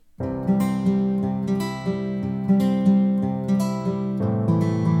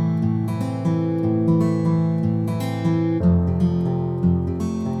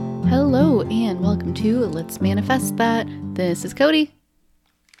to Let's Manifest That. This is Cody.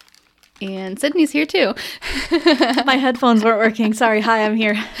 And Sydney's here too. My headphones weren't working. Sorry. Hi, I'm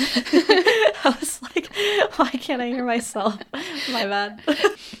here. I was like, why can't I hear myself? My bad.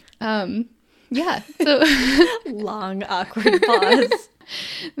 Yeah. So Long, awkward pause.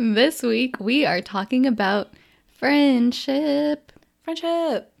 this week we are talking about friendship.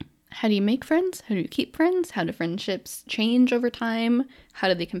 Friendship. How do you make friends? How do you keep friends? How do friendships change over time? How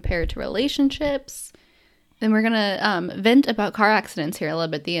do they compare to relationships? Then we're going to vent about car accidents here a little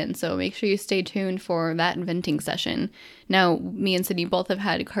bit at the end, so make sure you stay tuned for that venting session. Now, me and Sydney both have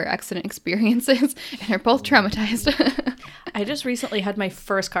had car accident experiences and are both traumatized. I just recently had my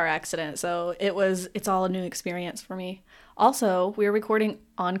first car accident, so it's all a new experience for me. Also, we're recording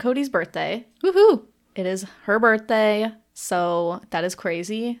on Cody's birthday. Woohoo! It is her birthday, so that is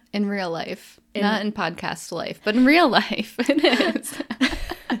crazy. In real life. Not in podcast life, but in real life it is.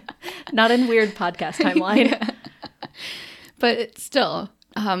 Not in weird podcast timeline. Yeah. But it's still,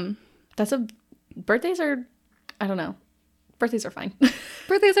 birthdays are, I don't know. Birthdays are fine.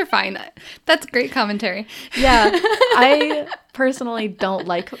 Birthdays are fine. That's great commentary. Yeah. I personally don't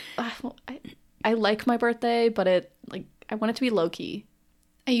like, I like my birthday, but I want it to be low key.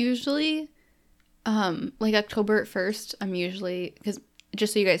 I usually, October 1st, I'm usually, because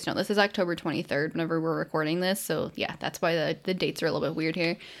just so you guys know, this is October 23rd whenever we're recording this. So yeah, that's why the dates are a little bit weird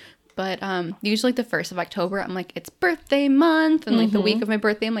here. But usually the 1st of October, I'm like, it's birthday month. And the week of my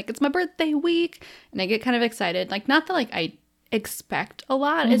birthday, I'm like, it's my birthday week. And I get kind of excited. Not that I expect a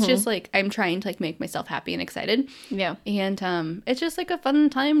lot. It's just I'm trying to make myself happy and excited. Yeah. And it's just a fun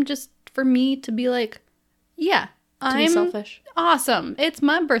time just for me to be like, yeah, I'm selfish. Awesome. It's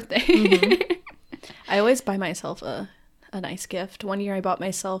my birthday. I always buy myself a nice gift. One year I bought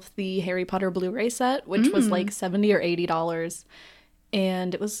myself the Harry Potter Blu-ray set, which was $70 or $80.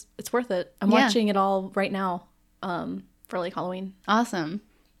 And it's worth it. I'm watching it all right now for Halloween. Awesome.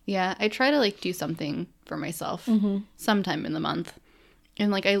 Yeah, I try to do something for myself sometime in the month.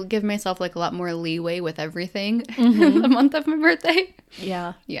 And I give myself a lot more leeway with everything in the month of my birthday.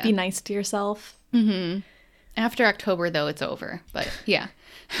 Yeah. Yeah. Be nice to yourself. After October, though, it's over. But yeah.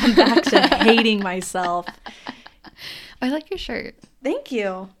 I'm back to hating myself. I like your shirt. Thank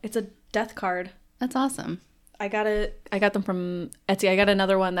you. It's a death card. That's awesome. I got them from Etsy. I got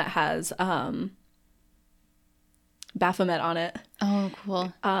another one that has Baphomet on it. Oh,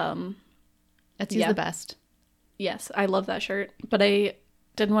 cool. Etsy's the best. Yes, I love that shirt. But I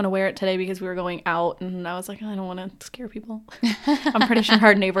didn't want to wear it today because we were going out, and I was like, I don't want to scare people. I'm pretty sure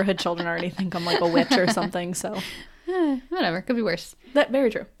our neighborhood children already think I'm a witch or something. So whatever, could be worse. That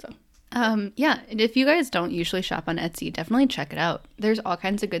very true. So. Yeah, if you guys don't usually shop on Etsy, definitely check it out. There's all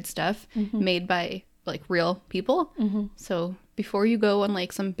kinds of good stuff made by real people. So before you go on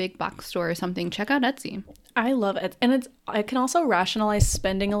some big box store or something, check out Etsy. I love it. And I can also rationalize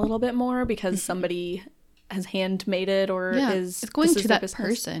spending a little bit more because somebody has handmade it or it's going to that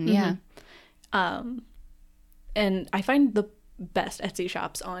person. Yeah. And I find the best Etsy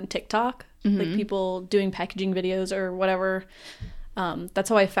shops on TikTok, people doing packaging videos or whatever. That's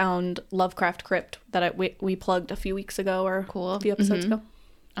how I found Lovecraft Crypt that we plugged a few weeks ago or a few episodes ago.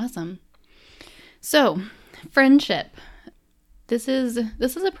 Awesome. So, friendship. This is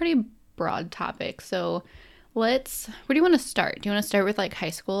a pretty broad topic. So, where do you want to start? Do you want to start with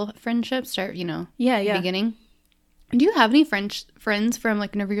high school friendship? Start, beginning. Do you have any friends from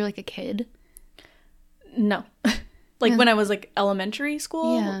whenever you're a kid? No. When I was elementary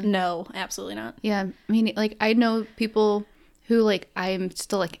school? Yeah. No, absolutely not. Yeah. I mean, I know people who I'm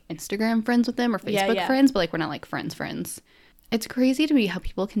still Instagram friends with them or Facebook friends, but we're not friends. It's crazy to me how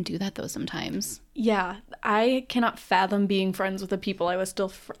people can do that though sometimes. Yeah, I cannot fathom being friends with the people I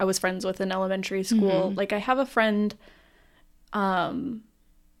was friends with in elementary school. I have a friend, I'm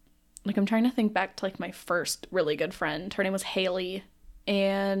trying to think back to my first really good friend. Her name was Haley,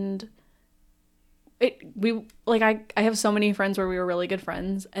 and I have so many friends where we were really good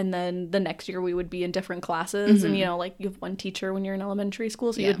friends, and then the next year we would be in different classes, and you have one teacher when you're in elementary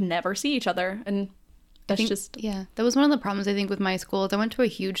school, so you would never see each other, and that was one of the problems I think with my school is I went to a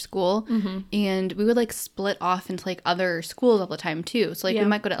huge school and we would split off into other schools all the time too. So we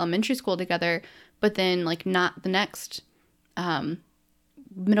might go to elementary school together, but then not the next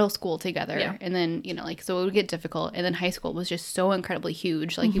middle school together. And then, so it would get difficult. And then high school was just so incredibly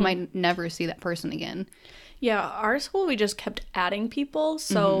huge. You might never see that person again. Yeah, our school, we just kept adding people.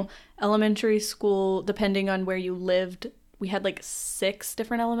 So elementary school, depending on where you lived, we had 6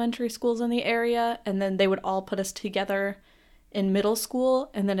 different elementary schools in the area, and then they would all put us together in middle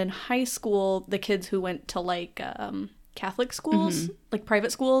school. And then in high school, the kids who went to Catholic schools, like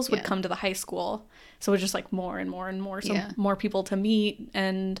private schools, would come to the high school. So it was just like more and more and more. So more people to meet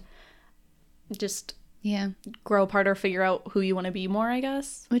and just grow apart or figure out who you want to be more, I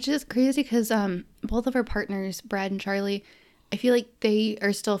guess. Which is crazy because both of our partners, Brad and Charlie, I feel like they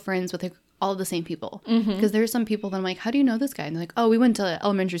are still friends with like all of the same people. Because there's some people that I'm like, how do you know this guy? And they're like, oh, we went to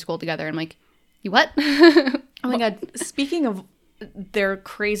elementary school together. I'm like, you what? Oh my God. Speaking of their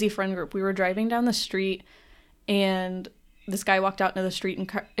crazy friend group, we were driving down the street and this guy walked out into the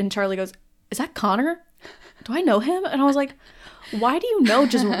street and Charlie goes, is that Connor? Do I know him? And I was like, why do you know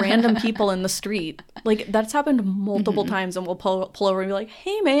just random people in the street? Like, that's happened multiple times, and we'll pull over and be like,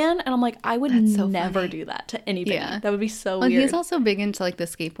 hey, man. And I'm like, I would never do that to anybody. Yeah. That would be so weird. He's also big into, like, the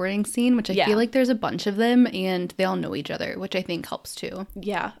skateboarding scene, which I feel like there's a bunch of them, and they all know each other, which I think helps, too.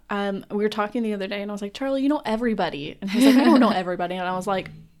 Yeah. We were talking the other day, and I was like, Charlie, you know everybody. And he's like, I don't know everybody. And I was like,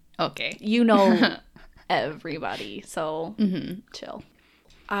 okay. You know everybody, so chill.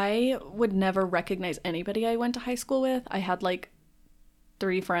 I would never recognize anybody I went to high school with. I had, like,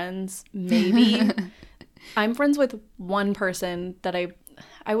 3 friends, maybe. I'm friends with one person that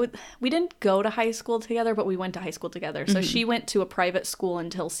we didn't go to high school together, but we went to high school together. So she went to a private school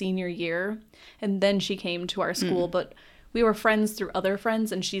until senior year, and then she came to our school, but we were friends through other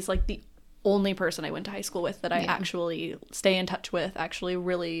friends, and she's like the only person I went to high school with that I actually stay in touch with, actually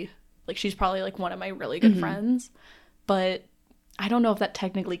really, like, she's probably like one of my really good friends, but I don't know if that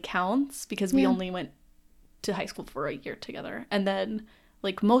technically counts because we only went to high school for a year together. And then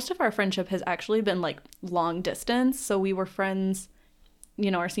like most of our friendship has actually been like long distance. So we were friends,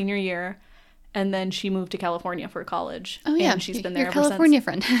 you know, our senior year, and then she moved to California for college. Oh yeah, and she's been there ever California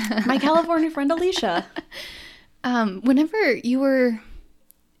since. Friend. My California friend Alicia. Whenever you were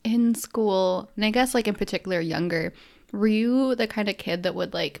in school, and I guess like in particular younger, were you the kind of kid that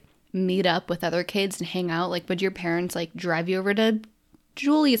would like meet up with other kids and hang out? Like, would your parents like drive you over to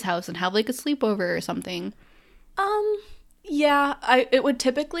Julie's house and have like a sleepover or something? Yeah, it would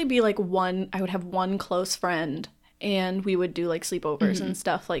typically be like I would have one close friend and we would do like sleepovers and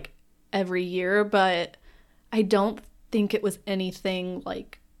stuff like every year, but I don't think it was anything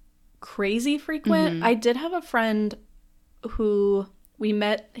like crazy frequent. I did have a friend who we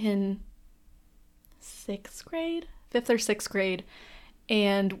met in 5th or 6th grade,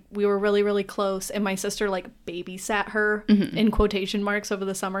 and we were really, really close, and my sister like babysat her in quotation marks over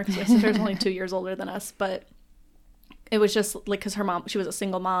the summer because my sister's only 2 years older than us, but it was just like because her mom, she was a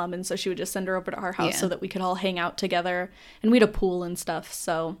single mom, and so she would just send her over to our house so that we could all hang out together, and we had a pool and stuff.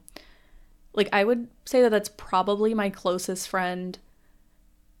 So like I would say that that's probably my closest friend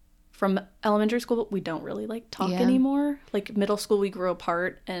from elementary school, but we don't really like talk anymore. Like middle school we grew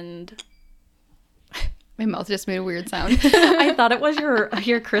apart, and my mouth just made a weird sound. I thought it was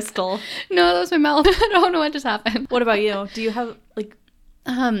your crystal. No, that was my mouth. I don't know what just happened. What about you? Do you have like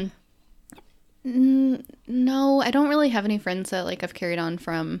no, I don't really have any friends that like I've carried on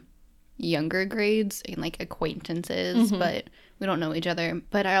from younger grades and like acquaintances, but we don't know each other.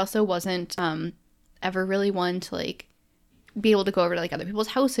 But I also wasn't ever really one to like be able to go over to like other people's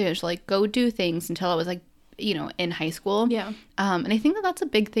houses, like go do things until I was like, you know, in high school. Yeah. And I think that that's a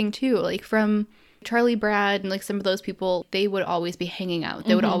big thing too. Like from Charlie, Brad, and like some of those people, they would always be hanging out.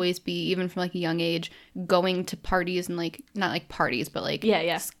 They would always be, even from like a young age, going to parties and like not like parties, but like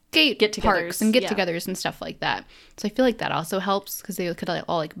skate parks and get-togethers and stuff like that. So I feel like that also helps because they could like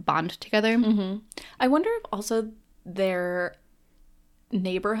all like bond together. I wonder if also their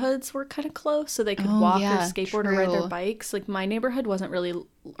neighborhoods were kind of close, so they could walk or skateboard or ride their bikes. Like my neighborhood wasn't really,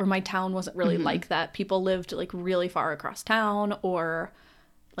 or my town wasn't really like that. People lived like really far across town, or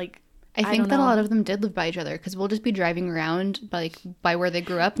like I think that a lot of them did live by each other because we'll just be driving around by where they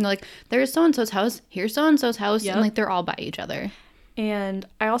grew up, and they're like, there's so-and-so's house, here's so-and-so's house, and like they're all by each other. And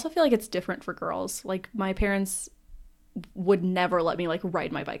I also feel like it's different for girls. Like my parents would never let me like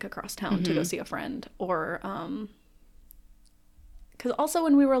ride my bike across town to go see a friend, or because also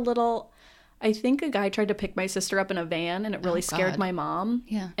when we were little, I think a guy tried to pick my sister up in a van, and it really scared my mom.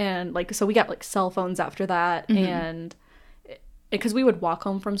 Yeah. And like, so we got like cell phones after that, and because we would walk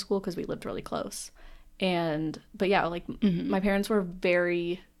home from school because we lived really close. But yeah, like my parents were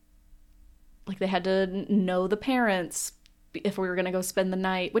very, like they had to know the parents if we were going to go spend the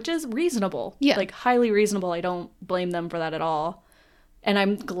night, which is reasonable. Yeah. Like highly reasonable. I don't blame them for that at all. And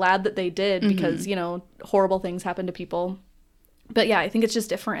I'm glad that they did because, you know, horrible things happen to people. But yeah, I think it's just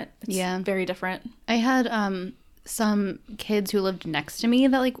different. It's very different. I had some kids who lived next to me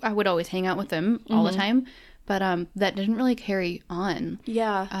that like I would always hang out with them all the time. But that didn't really carry on.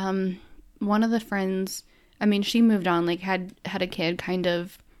 Yeah. One of the friends, I mean, she moved on, like had a kid kind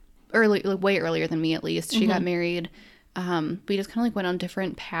of early, like way earlier than me at least. She got married We just kind of like went on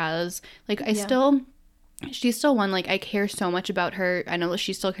different paths. Like she's still one, like I care so much about her. I know that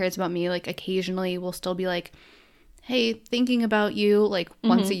she still cares about me. Like occasionally we'll still be like, hey, thinking about you, like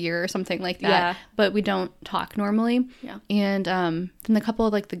once a year or something like that. Yeah. But we don't talk normally. Yeah. And then a couple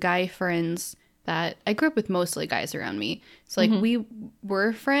of like the guy friends that I grew up with, mostly guys around me. So like we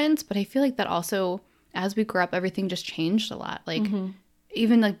were friends, but I feel like that also, as we grew up, everything just changed a lot. Like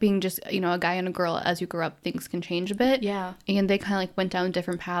even like being just, you know, a guy and a girl, as you grow up, things can change a bit. Yeah. And they kind of like went down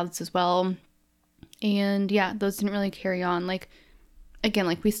different paths as well. And yeah, those didn't really carry on. Like, again,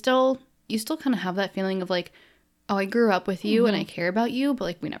 like you still kind of have that feeling of like, oh, I grew up with you and I care about you, but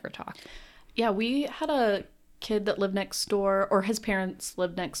like we never talked. Yeah, we had a kid that lived next door, or his grandparents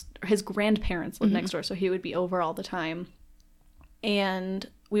lived next door, so he would be over all the time. And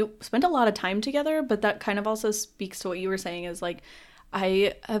we spent a lot of time together, but that kind of also speaks to what you were saying, is like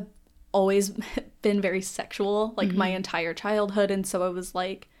I have always been very sexual, like my entire childhood, and so I was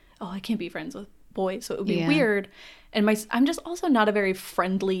like, oh, I can't be friends with boys, so it would be weird. And I'm just also not a very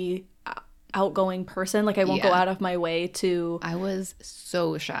friendly, outgoing person. Like I won't go out of my way to... I was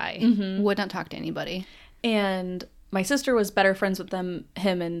so shy. Would not talk to anybody. And my sister was better friends with him,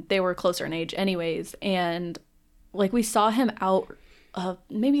 and they were closer in age anyways. And like we saw him out,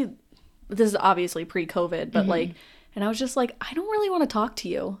 maybe this is obviously pre-COVID, but like, and I was just like, I don't really want to talk to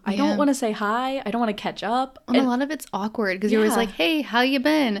you. I don't want to say hi. I don't want to catch up. And a lot of it's awkward because you're always like, hey, how you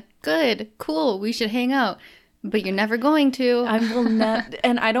been? Good, cool, we should hang out. But you're never going to. I will not.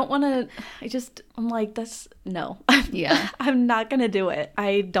 And I don't want to. I'm like, no. Yeah. I'm not going to do it.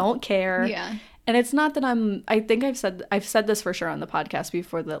 I don't care. Yeah. And it's not that I think I've said this for sure on the podcast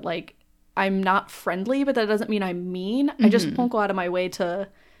before, that like I'm not friendly, but that doesn't mean I'm mean. I just won't go out of my way to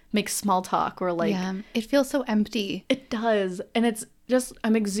make small talk or like. Yeah. It feels so empty. It does. And it's just,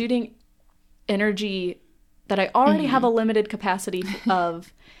 I'm exuding energy that I already have a limited capacity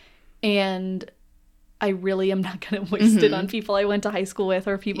of. And I really am not going to waste it on people I went to high school with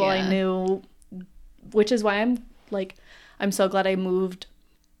or people I knew, which is why I'm so glad I moved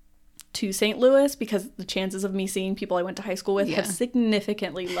to St. Louis, because the chances of me seeing people I went to high school with have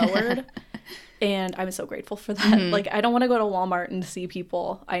significantly lowered. And I'm so grateful for that. Like, I don't want to go to Walmart and see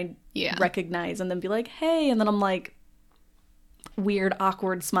people I recognize and then be like, hey, and then I'm like, weird,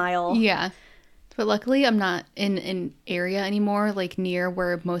 awkward smile. Yeah. But luckily, I'm not in an area anymore, like, near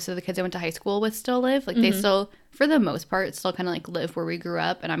where most of the kids I went to high school with still live. Like, they still, for the most part, still kind of, like, live where we grew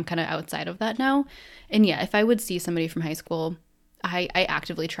up, and I'm kind of outside of that now. And, yeah, if I would see somebody from high school, I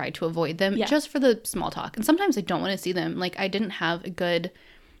actively try to avoid them just for the small talk. And sometimes I don't want to see them. Like, I didn't have a good,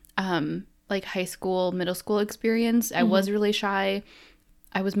 like, high school, middle school experience. I was really shy.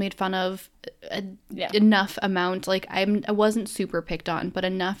 I was made fun of enough amount. Like, I wasn't super picked on, but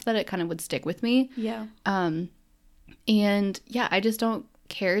enough that it kind of would stick with me. Yeah. And, yeah, I just don't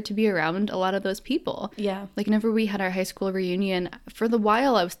care to be around a lot of those people. Yeah. Like, whenever we had our high school reunion, for the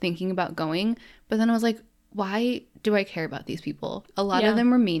while I was thinking about going, but then I was like, why do I care about these people? A lot of them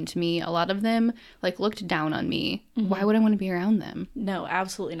were mean to me. A lot of them, like, looked down on me. Why would I want to be around them? No,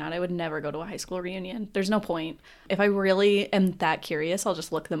 absolutely not. I would never go to a high school reunion. There's no point. If I really am that curious, I'll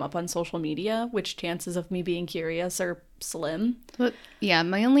just look them up on social media, which chances of me being curious are slim. But, yeah,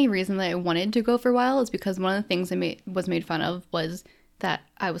 my only reason that I wanted to go for a while is because one of the things I was made fun of was that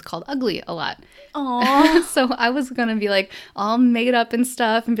I was called ugly a lot. Aww. So I was going to be, like, all made up and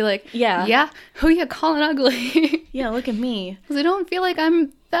stuff and be like, yeah, who you calling ugly? Yeah, look at me. Because I don't feel like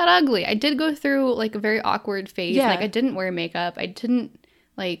I'm that ugly. I did go through, like, a very awkward phase. Yeah. Like, I didn't wear makeup. I didn't,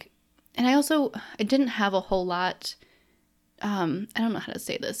 like, and I didn't have a whole lot, I don't know how to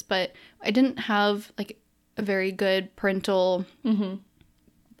say this, but I didn't have, like, a very good parental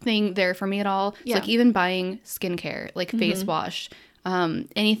thing there for me at all. Yeah. So, like, even buying skincare, like face wash,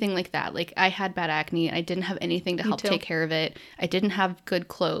 anything like that. Like, I had bad acne. I didn't have anything to help take care of it. I didn't have good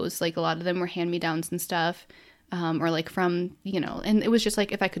clothes. Like, a lot of them were hand-me-downs and stuff, or like from, and it was just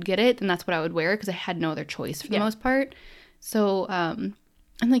like, if I could get it, then that's what I would wear because I had no other choice for the most part. So, and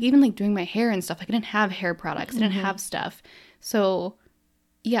like, even like doing my hair and stuff, like, I didn't have hair products. I didn't have stuff. So,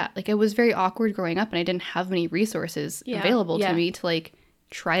 yeah, like, it was very awkward growing up, and I didn't have many resources available to me to, like,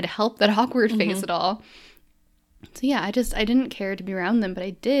 try to help that awkward phase at all. So, yeah, I didn't care to be around them, but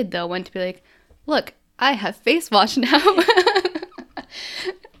I did, though, want to be like, look, I have face wash now.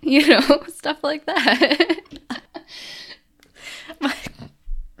 Stuff like that.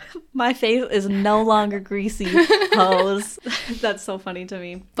 My face is no longer greasy, hoes. That's so funny to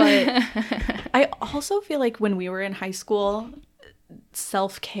me. But I also feel like when we were in high school,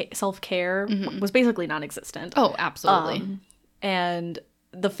 self-care was basically non-existent. Oh, absolutely. And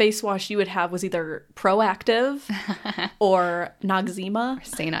the face wash you would have was either Proactive or Noxzema.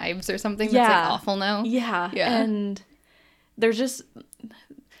 St. Ives or something that's like awful now. Yeah. And there's just,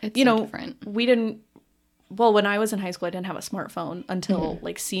 it's so different. We didn't, well, when I was in high school, I didn't have a smartphone until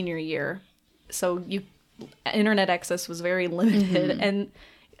like senior year. So internet access was very limited.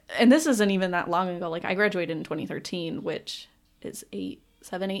 And this isn't even that long ago. Like I graduated in 2013, which is 8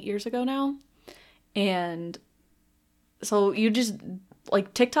 years ago now. And so you just,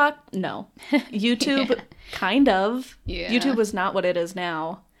 like TikTok, no. YouTube, kind of. Yeah. YouTube was not what it is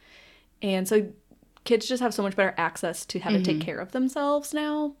now. And so kids just have so much better access to how to take care of themselves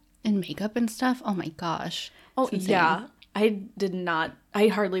now. And makeup and stuff. Oh my gosh. Oh, yeah. I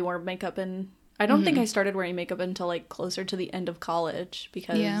hardly wore makeup, and I don't think I started wearing makeup until like closer to the end of college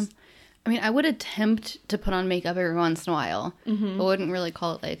because... Yeah. I mean, I would attempt to put on makeup every once in a while. I wouldn't really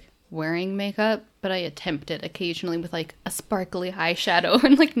call it like wearing makeup, but I attempt it occasionally with like a sparkly eyeshadow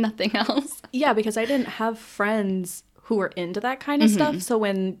and like nothing else. Yeah, because I didn't have friends who were into that kind of stuff. So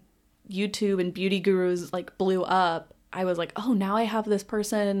when YouTube and beauty gurus like blew up, I was like, oh, now I have this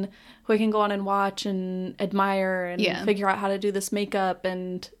person who I can go on and watch and admire and figure out how to do this makeup.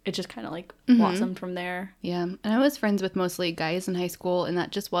 And it just kind of like blossomed from there. Yeah. And I was friends with mostly guys in high school, and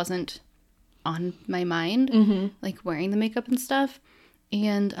that just wasn't on my mind, like wearing the makeup and stuff.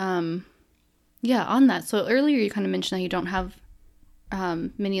 And yeah, on that. So earlier you kind of mentioned that you don't have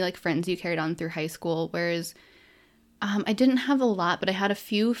many like friends you carried on through high school, whereas I didn't have a lot, but I had a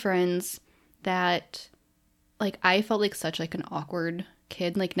few friends that... like, I felt like such, like, an awkward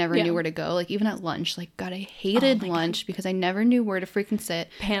kid, like, never knew where to go. Like, even at lunch, like, God, I hated lunch because I never knew where to freaking sit.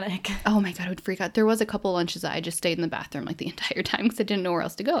 Panic. Oh, my God, I would freak out. There was a couple lunches that I just stayed in the bathroom, like, the entire time because I didn't know where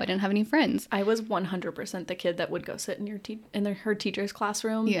else to go. I didn't have any friends. I was 100% the kid that would go sit in her teacher's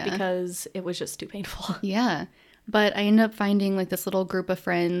classroom because it was just too painful. Yeah. But I ended up finding, like, this little group of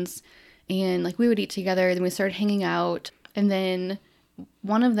friends, and, like, we would eat together, then we started hanging out, and then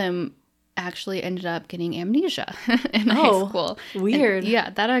one of them... actually ended up getting amnesia in high school. Weird.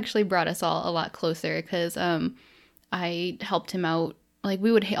 And that actually brought us all a lot closer because I helped him out. Like,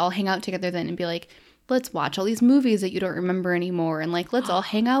 we would all hang out together then and be like, let's watch all these movies that you don't remember anymore, and like let's all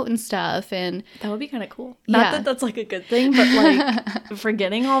hang out and stuff. And that would be kind of cool. Not that that's like a good thing, but like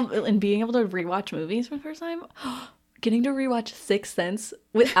forgetting all and being able to rewatch movies for the first time. Getting to rewatch Sixth Sense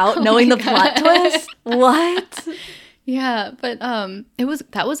without knowing the plot twist. What? Yeah, but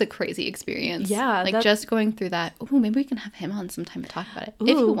that was a crazy experience. Yeah, like just going through that. Ooh, maybe we can have him on sometime to talk about it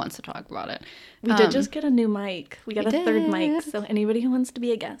if he wants to talk about it. We did just get a new mic. We got a third mic. So anybody who wants to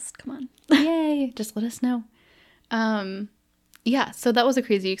be a guest, come on. Yay! Just let us know. Yeah, so that was a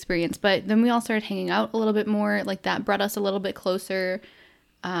crazy experience. But then we all started hanging out a little bit more. Like that brought us a little bit closer.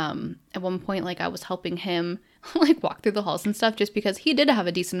 At one point, like I was helping him like walk through the halls and stuff just because he did have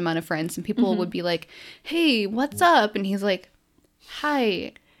a decent amount of friends, and people would be like, hey, what's up? And he's like,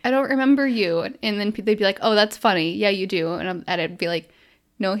 hi, I don't remember you. And then they'd be like, oh, that's funny. Yeah, you do. And I'd be like,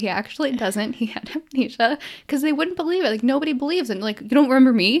 no, he actually doesn't. He had amnesia, because they wouldn't believe it. Like nobody believes it. Like, you don't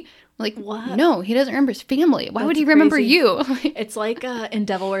remember me? Like, what? No, he doesn't remember his family. Why would he remember you? It's like in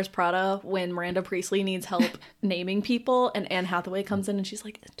Devil Wears Prada when Miranda Priestley needs help naming people, and Anne Hathaway comes in and she's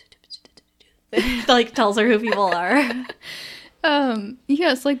like, like tells her who people are.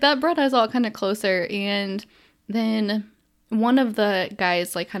 Yes, like that brought us all kind of closer. And then one of the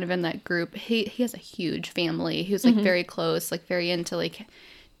guys, like kind of in that group, he has a huge family. He was like very close, like very into like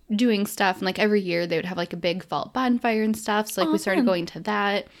doing stuff. And like every year they would have like a big fall bonfire and stuff. So like we started going to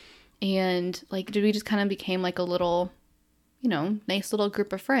that. And like we just kind of became like a little, you know, nice little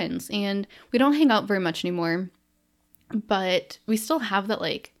group of friends. And we don't hang out very much anymore, but we still have that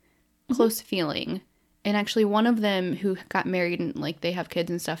like close feeling. And actually one of them who got married and like they have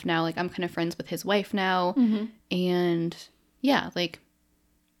kids and stuff now, like I'm kind of friends with his wife now. And yeah, like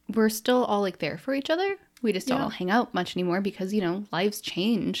we're still all like there for each other. We just don't all hang out much anymore because, you know, lives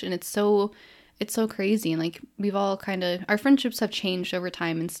change, and it's so crazy. And like we've all kind of, our friendships have changed over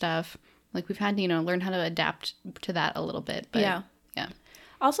time and stuff. Like we've had to, you know, learn how to adapt to that a little bit. But yeah. I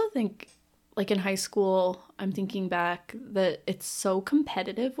also think like in high school, I'm thinking back that it's so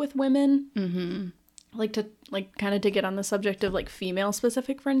competitive with women. Like to like kind of to get on the subject of like female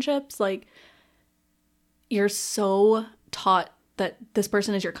specific friendships, like you're so taught that this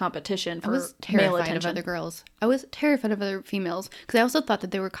person is your competition for male attention. I was terrified of other girls. I was terrified of other females because I also thought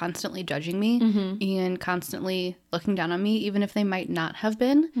that they were constantly judging me and constantly looking down on me, even if they might not have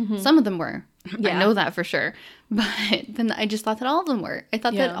been. Some of them were. I know that for sure. But then I just thought that all of them were. I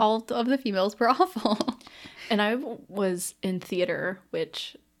thought that all of the females were awful. And I was in theater,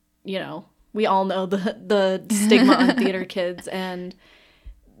 which, you know, we all know the stigma on theater kids. And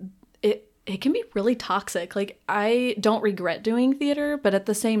it can be really toxic. Like, I don't regret doing theater, but at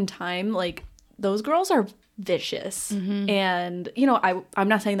the same time, like, those girls are vicious. And, you know, I'm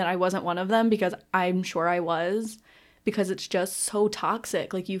not saying that I wasn't one of them, because I'm sure I was, because it's just so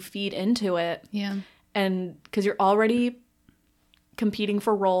toxic. Like, you feed into it. Yeah. And because you're already competing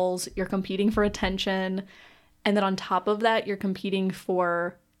for roles, you're competing for attention, and then on top of that, you're competing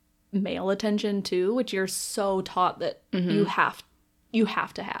for male attention too, which you're so taught that you have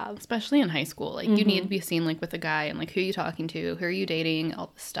to have. Especially in high school. Like, you need to be seen, like, with a guy, and, like, who are you talking to? Who are you dating?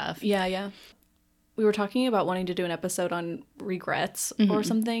 All this stuff. Yeah. We were talking about wanting to do an episode on regrets or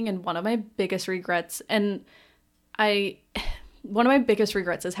something, and one of my biggest regrets, is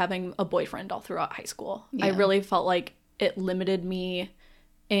having a boyfriend all throughout high school. Yeah. I really felt like it limited me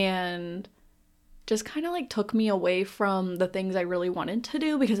and just kind of, like, took me away from the things I really wanted to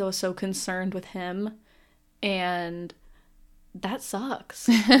do, because I was so concerned with him, and that sucks.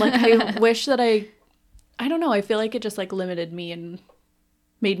 Like, I wish that I don't know, I feel like it just, like, limited me and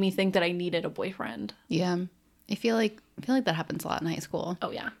made me think that I needed a boyfriend. Yeah. I feel like that happens a lot in high school.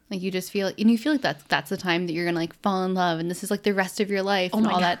 Oh, yeah. Like, you just feel, and you feel like that's the time that you're gonna, like, fall in love, and this is, like, the rest of your life, and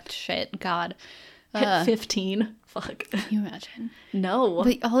all that shit. God. Hit 15. Fuck. Can you imagine? No.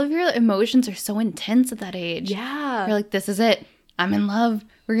 But all of your emotions are so intense at that age. Yeah. You're like, this is it. I'm in love.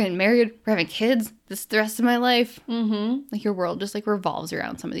 We're getting married. We're having kids. This is the rest of my life. Like, your world just, like, revolves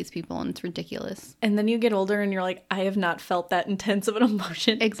around some of these people, and it's ridiculous. And then you get older and you're like, I have not felt that intense of an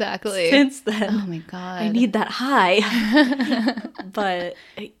emotion since then. Oh my God. I need that high. But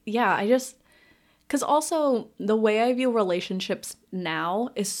yeah, because also the way I view relationships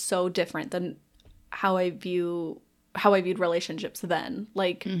now is so different than how I viewed relationships then.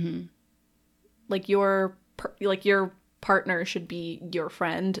 Like, like your partner should be your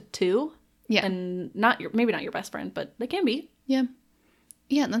friend too. Yeah. And maybe not your best friend, but they can be. Yeah.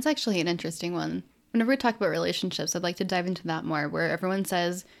 Yeah, that's actually an interesting one. Whenever we talk about relationships, I'd like to dive into that more, where everyone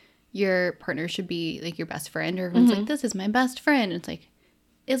says your partner should be, like, your best friend, or everyone's like, this is my best friend. And it's like,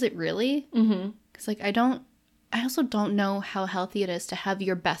 is it really? Because, like, I also don't know how healthy it is to have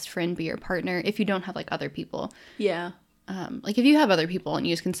your best friend be your partner if you don't have, like, other people. Yeah. Like, if you have other people and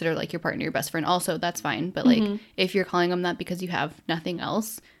you just consider, like, your partner your best friend also, that's fine. But, like, if you're calling them that because you have nothing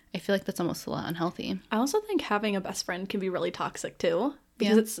else, I feel like that's almost a lot unhealthy. I also think having a best friend can be really toxic too,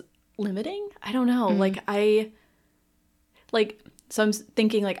 because it's limiting. I don't know. So I'm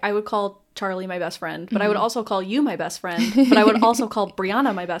thinking, like, I would call Charlie my best friend, but I would also call you my best friend, but I would also call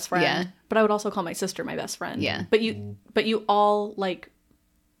Brianna my best friend, but I would also call my sister my best friend. Yeah. But you all, like,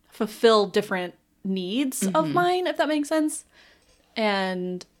 fulfill different needs of mine, if that makes sense.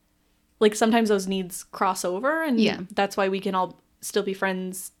 And, like, sometimes those needs cross over, and that's why we can all still be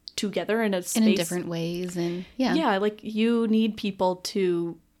friends together in a space. In different ways, and yeah, like, you need people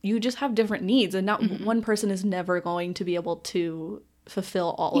to, you just have different needs, and not one person is never going to be able to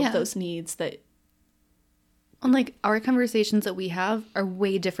fulfill all of those needs that. And, like, our conversations that we have are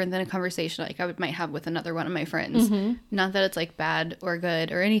way different than a conversation, like, I might have with another one of my friends. Not that it's, like, bad or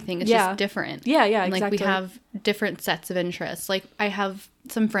good or anything. It's just different. Yeah, and, like, exactly. we have different sets of interests. Like, I have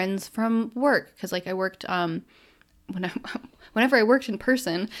some friends from work, because, like, I worked, whenever I worked in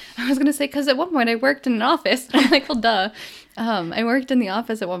person, I was going to say, because at one point I worked in an office. I'm like, well, duh. I worked in the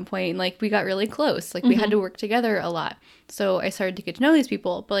office at one point, and, like, we got really close. Like, we had to work together a lot. So I started to get to know these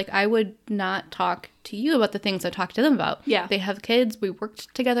people. But, like, I would not talk to you about the things I talked to them about. Yeah. They have kids. We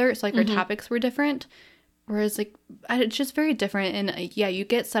worked together. So, like, our topics were different. Whereas, like, it's just very different. And, you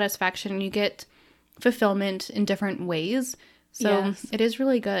get satisfaction and you get fulfillment in different ways. So it is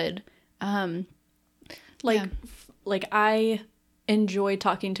really good. Like, I enjoy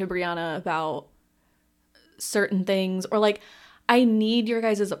talking to Brianna about certain things, or, like, I need your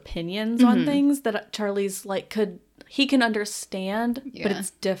guys' opinions on things that Charlie's, like, he can understand, but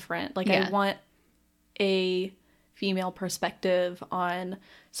it's different. Like, I want a female perspective on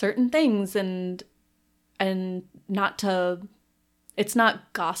certain things, and not to, it's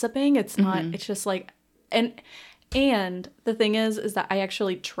not gossiping. It's not, it's just, like, and the thing is that I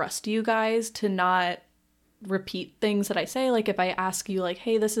actually trust you guys to not repeat things that I say. Like, if I ask you, like,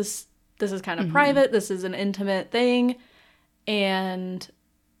 hey, this is kind of private, this is an intimate thing,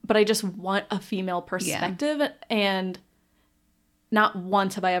 but I just want a female perspective, and not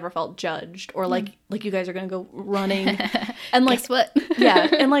once have I ever felt judged, or like you guys are gonna go running and, like, guess what?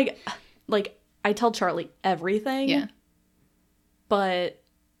 and like I tell Charlie everything, but,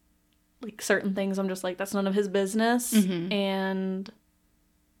 like, certain things I'm just like, that's none of his business, and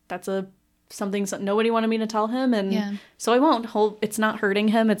that's something nobody wanted me to tell him, and so I won't. It's not hurting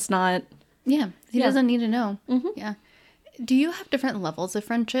him. It's not. Yeah, he doesn't need to know. Yeah, do you have different levels of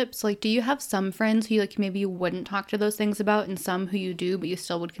friendships? Like, do you have some friends who like maybe you wouldn't talk to those things about, and some who you do, but you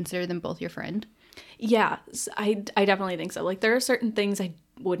still would consider them both your friend? Yeah, I definitely think so. Like, there are certain things I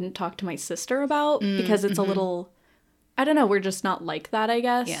wouldn't talk to my sister about because it's a little, I don't know, we're just not like that, I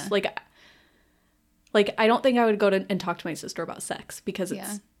guess. Yeah. Like I don't think I would go and talk to my sister about sex because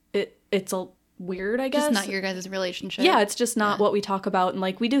it's a weird, I guess. Just not your guys' relationship. Yeah, it's just not what we talk about, and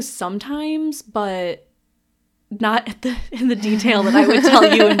like we do sometimes, but not in the detail that I would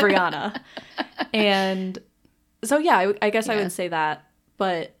tell you and Brianna. And so yeah, I guess I would say that,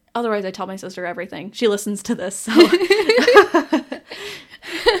 but otherwise I tell my sister everything. She listens to this, so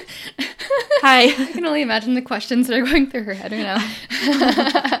hi. I can only imagine the questions that are going through her head right now.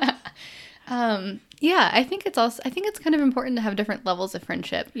 Yeah, I think it's kind of important to have different levels of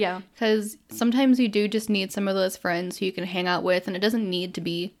friendship. Yeah. Because sometimes you do just need some of those friends who you can hang out with, and it doesn't need to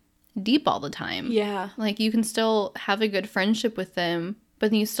be deep all the time. Yeah. Like, you can still have a good friendship with them,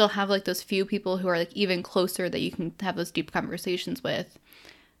 but then you still have, like, those few people who are, like, even closer that you can have those deep conversations with.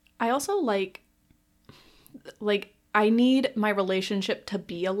 I also, like, I need my relationship to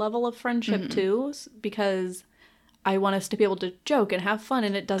be a level of friendship, too, because I want us to be able to joke and have fun,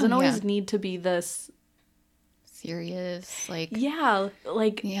 and it doesn't always need to be this serious, like... Yeah,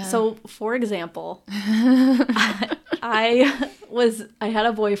 like, so, for example, I had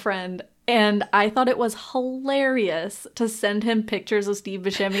a boyfriend, and I thought it was hilarious to send him pictures of Steve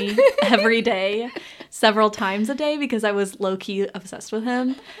Buscemi every day, several times a day, because I was low-key obsessed with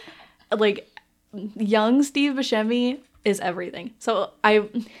him. Like, young Steve Buscemi is everything. So,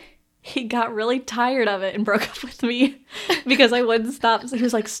 he got really tired of it and broke up with me because I wouldn't stop. So he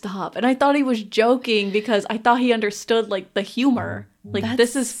was like, stop. And I thought he was joking because I thought he understood, like, the humor. Like, that's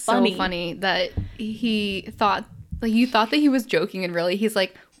this is funny. So funny that he thought, like, you thought that he was joking, and really he's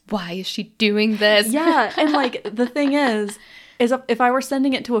like, why is she doing this? Yeah. And, like, the thing is if I were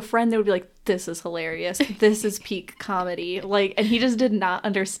sending it to a friend, they would be like, this is hilarious. This is peak comedy. Like, and he just did not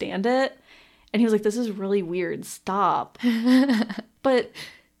understand it. And he was like, this is really weird. Stop. But...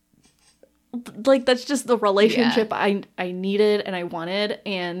 like, that's just the relationship I needed and I wanted,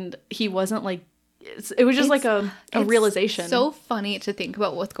 and he wasn't like, it was just like a realization. So funny to think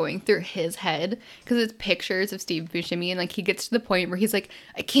about what's going through his head, because it's pictures of Steve Buscemi, and like he gets to the point where he's like,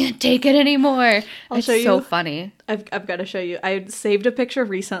 I can't take it anymore. It's show you. So funny. I've got to show you. I saved a picture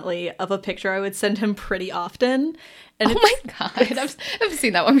recently of a picture I would send him pretty often. And oh my god, I've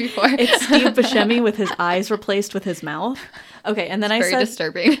seen that one before. It's Steve Buscemi with his eyes replaced with his mouth. Okay, and then very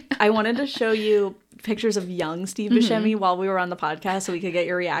disturbing. I wanted to show you pictures of young Steve Buscemi while we were on the podcast so we could get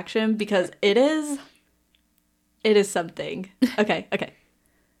your reaction, because it is something. Okay.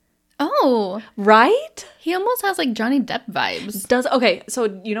 Oh. Right? He almost has like Johnny Depp vibes. Okay,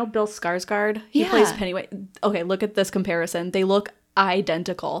 so you know Bill Skarsgård? He plays Pennywise. Okay, look at this comparison. They look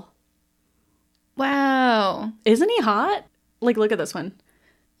identical. Wow. Isn't he hot? Like, look at this one.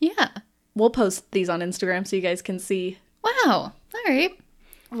 Yeah. We'll post these on Instagram so you guys can see. Wow. All right.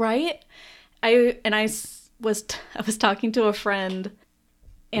 Right? I was talking to a friend,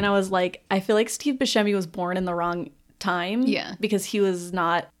 and I was like, I feel like Steve Buscemi was born in the wrong time. Yeah. Because he was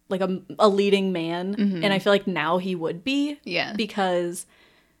not like a leading man. And I feel like now he would be. Yeah. Because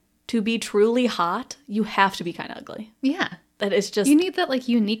to be truly hot, you have to be kind of ugly. Yeah. That is just... You need that, like,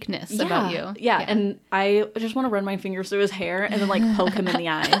 uniqueness about you. Yeah, and I just want to run my fingers through his hair and then, like, poke him in the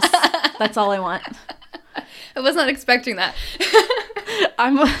eyes. That's all I want. I was not expecting that.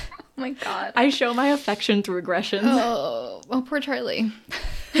 Oh my god. I show my affection through aggression. Oh, poor Charlie.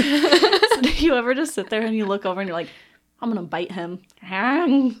 So do you ever just sit there and you look over and you're like, I'm going to bite him.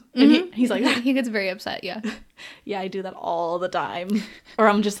 And he's like... He gets very upset, yeah. Yeah, I do that all the time. Or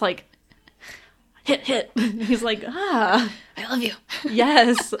I'm just like... Hit. He's like, I love you.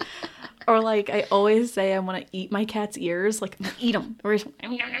 Yes. Or like, I always say I want to eat my cat's ears. Like, I'm gonna eat them. Or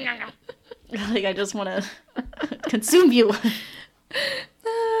like, I just want to consume you.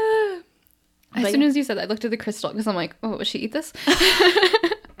 As soon as you said that, I looked at the crystal because I'm like, oh, will she eat this?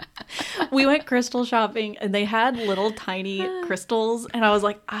 We went crystal shopping and they had little tiny crystals. And I was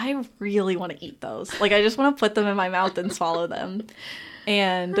like, I really want to eat those. Like, I just want to put them in my mouth and swallow them.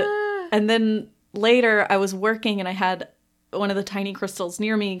 And then... later, I was working and I had one of the tiny crystals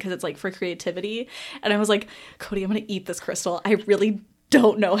near me because it's like for creativity. And I was like, Cody, I'm going to eat this crystal. I really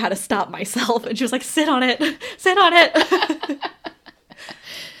don't know how to stop myself. And she was like, sit on it. Sit on it.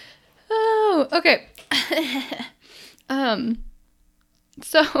 Oh, okay.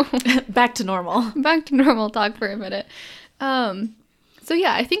 So back to normal. Back to normal talk for a minute. So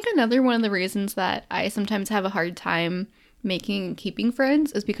yeah, I think another one of the reasons that I sometimes have a hard time making and keeping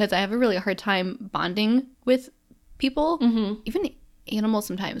friends is because I have a really hard time bonding with people, even animals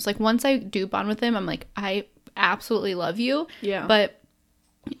sometimes. Like, once I do bond with them, I'm like, I absolutely love you. Yeah. But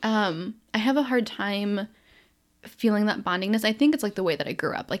I have a hard time feeling that bondingness. I think it's like the way that I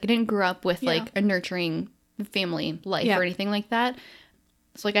grew up. Like, I didn't grow up with like a nurturing family life or anything like that.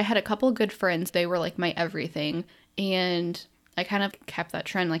 So like, I had a couple of good friends. They were like my everything, and I kind of kept that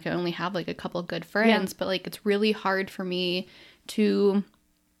trend. Like, I only have like a couple of good friends, but like, it's really hard for me to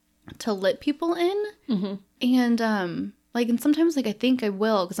let people in. And like, and sometimes like I think I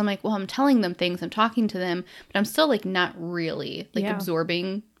will, because I'm like, well, I'm telling them things, I'm talking to them, but I'm still like not really like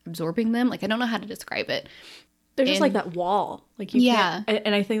absorbing them. Like, I don't know how to describe it. There's just like that wall. Like, you can't,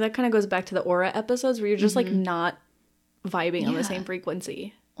 and I think that kind of goes back to the Aura episodes where you're just like not vibing on the same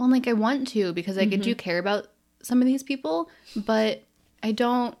frequency. Well, and like, I want to, because like I do care about some of these people, but I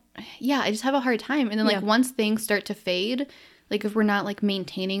don't. I just have a hard time. And then like once things start to fade, like if we're not like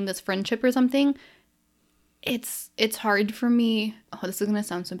maintaining this friendship or something, it's hard for me. Oh, this is gonna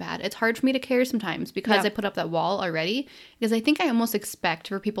sound so bad. It's hard for me to care sometimes, because I put up that wall already, because I think I almost expect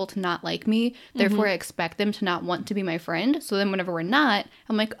for people to not like me, therefore I expect them to not want to be my friend. So then whenever we're not,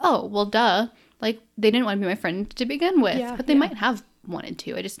 I'm like, oh well, duh, like they didn't want to be my friend to begin with. But they might have wanted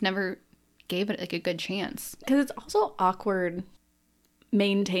to. I just never gave it like a good chance. Because it's also awkward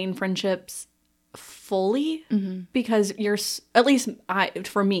maintain friendships fully, because you're, at least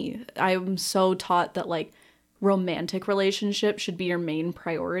for me, I'm so taught that like romantic relationships should be your main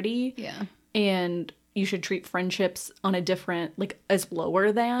priority. And you should treat friendships on a different, like, as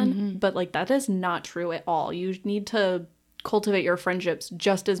lower than, but like that is not true at all. You need to cultivate your friendships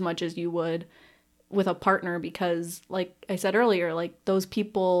just as much as you would with a partner, because like I said earlier, like those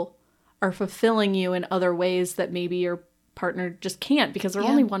people are fulfilling you in other ways that maybe your partner just can't, because they're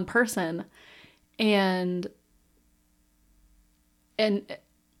only one person. And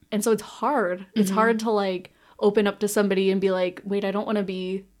so it's hard. It's hard to like open up to somebody and be like, wait, I don't want to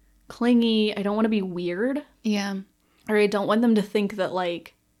be clingy. I don't want to be weird. Or I don't want them to think that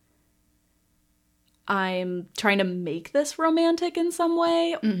like I'm trying to make this romantic in some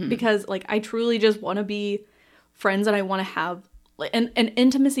way, because like I truly just want to be friends, and I want to have like, and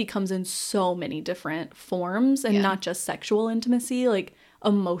intimacy comes in so many different forms, and not just sexual intimacy. Like,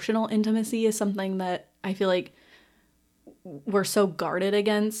 emotional intimacy is something that I feel like we're so guarded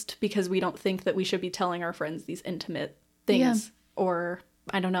against, because we don't think that we should be telling our friends these intimate things. Or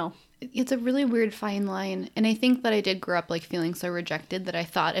I don't know. It's a really weird fine line. And I think that I did grow up like feeling so rejected that I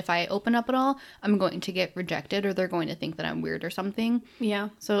thought if I open up at all, I'm going to get rejected, or they're going to think that I'm weird or something.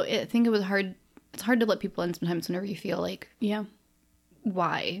 So I think it was hard. It's hard to let people in sometimes whenever you feel like,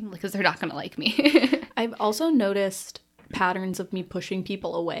 why? Because they're not going to like me. I've also noticed patterns of me pushing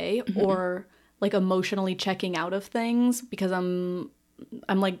people away, or like emotionally checking out of things, because I'm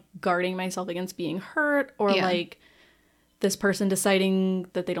like guarding myself against being hurt, or like this person deciding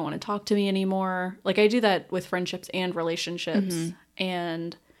that they don't want to talk to me anymore. Like, I do that with friendships and relationships.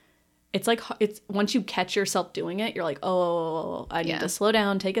 And it's like, it's once you catch yourself doing it, you're like, oh, I need to slow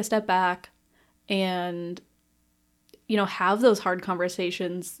down, take a step back, and, you know, have those hard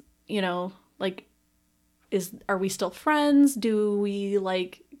conversations, you know, like, are we still friends? Do we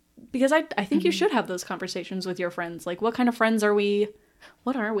like, because I think you should have those conversations with your friends. Like, what kind of friends are we?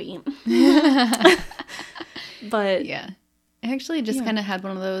 What are we? But I actually just kind of had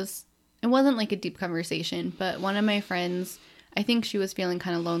one of those. It wasn't like a deep conversation, but one of my friends, I think she was feeling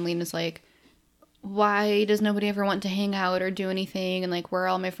kind of lonely and was like, why does nobody ever want to hang out or do anything? And like, where are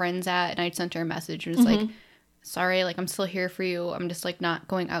all my friends at? And I sent her a message and was like, sorry, like, I'm still here for you. I'm just like not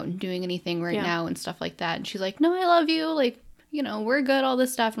going out and doing anything right now and stuff like that. And she's like, no, I love you. Like, you know, we're good, all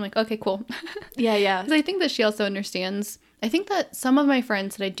this stuff. I'm like, okay, cool. Because I think that she also understands. I think that some of my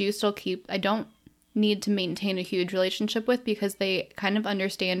friends that I do still keep, I don't need to maintain a huge relationship with, because they kind of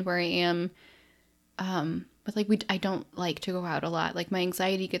understand where I am. But like, I don't like to go out a lot. Like, my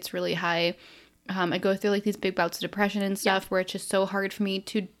anxiety gets really high. I go through like these big bouts of depression and stuff where it's just so hard for me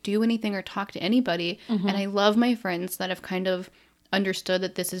to do anything or talk to anybody. And I love my friends that have kind of understood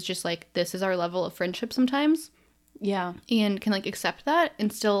that this is just like, this is our level of friendship sometimes. And can like accept that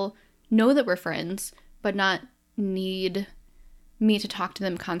and still know that we're friends, but not need me to talk to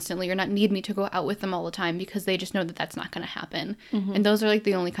them constantly, or not need me to go out with them all the time, because they just know that that's not going to happen. And those are like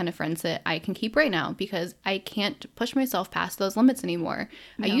the only kind of friends that I can keep right now, because I can't push myself past those limits anymore.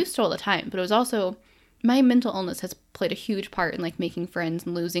 I used to all the time, but it was also, my mental illness has played a huge part in like making friends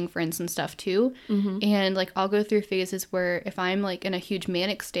and losing friends and stuff too. And like, I'll go through phases where if I'm like in a huge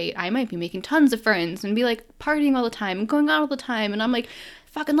manic state, I might be making tons of friends and be like partying all the time and going out all the time, and I'm like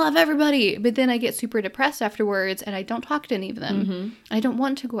fucking love everybody. But then I get super depressed afterwards and I don't talk to any of them. Mm-hmm. I don't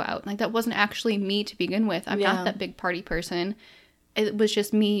want to go out. Like, that wasn't actually me to begin with. I'm Yeah. not that big party person. It was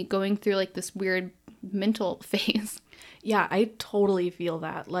just me going through like this weird mental phase. Yeah, I totally feel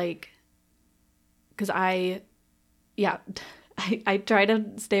that. Like, because I try to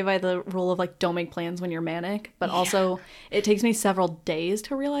stay by the rule of like, don't make plans when you're manic, but also it takes me several days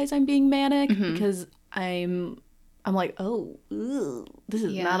to realize I'm being manic because I'm like, oh, ew, this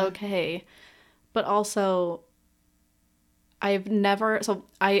is not okay. But also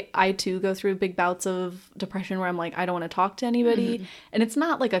I too go through big bouts of depression where I'm like, I don't want to talk to anybody. And it's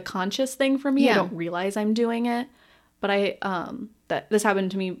not like a conscious thing for me. I don't realize I'm doing it. But this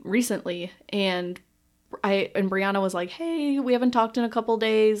happened to me recently, and Brianna was like, hey, we haven't talked in a couple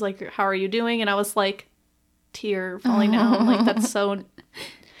days. Like, how are you doing? And I was like, tear falling down. Like, that's so...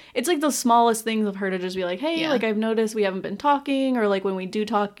 It's like the smallest things of her to just be like, hey, like, I've noticed we haven't been talking. Or like, when we do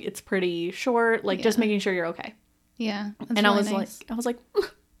talk, it's pretty short. Like, just making sure you're okay. Yeah. And really I was like,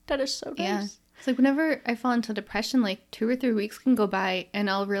 that is so nice. Yeah. It's like whenever I fall into depression, like 2 or 3 weeks can go by and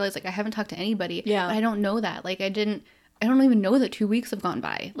I'll realize like I haven't talked to anybody. Yeah. But I don't know that. Like I don't even know that 2 weeks have gone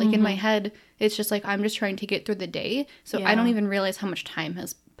by. Like in my head, it's just like I'm just trying to get through the day. So I don't even realize how much time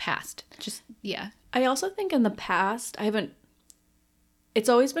has passed. Just, I also think in the past, it's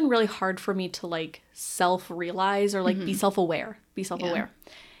always been really hard for me to like self-realize or like be self-aware. Yeah.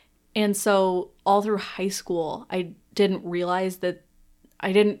 And so all through high school, I didn't realize that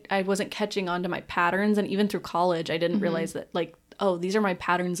I wasn't catching on to my patterns. And even through college, I didn't realize that like, oh, these are my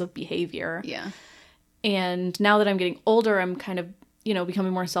patterns of behavior. Yeah. And now that I'm getting older, I'm kind of,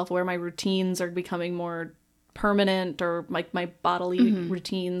 becoming more self-aware. My routines are becoming more permanent, or like my bodily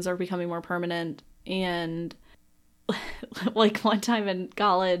routines are becoming more permanent. And like one time in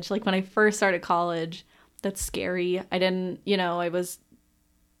college, like when I first started college, that's scary. I was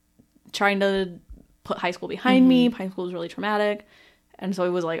trying to put high school behind me. High school was really traumatic. And so I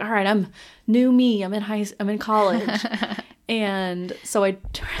was like, all right, I'm new me. I'm in college. And so I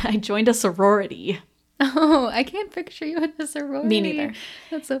joined a sorority. Oh, I can't picture you in a sorority. Me neither.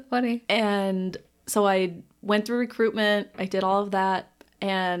 That's so funny. And so I went through recruitment. I did all of that.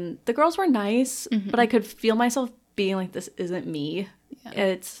 And the girls were nice, but I could feel myself being like, this isn't me.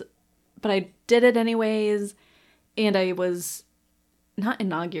 Yeah. But I did it anyways. And I was not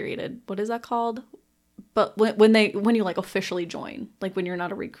inaugurated. What is that called? But when you like officially join, like when you're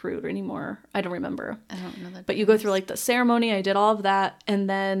not a recruit anymore, I don't remember. I don't know that. But you go through like the ceremony. I did all of that. And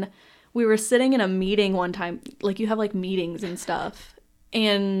then we were sitting in a meeting one time, like you have like meetings and stuff.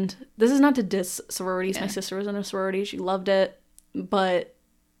 And this is not to diss sororities. Yeah. My sister was in a sorority. She loved it. But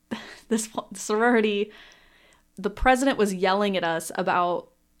this sorority, the president was yelling at us about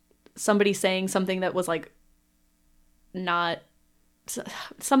somebody saying something that was like not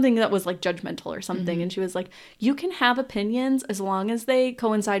something that was like judgmental or something. And she was like, you can have opinions as long as they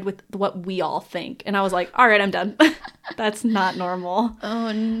coincide with what we all think. And I was like, all right, I'm done. That's not normal.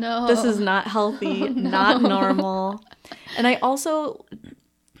 Oh no, this is not healthy. Not normal. And I also,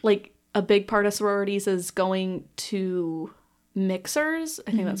 like, a big part of sororities is going to mixers.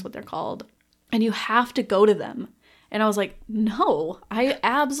 I think that's what they're called. And you have to go to them. And I was like, no, I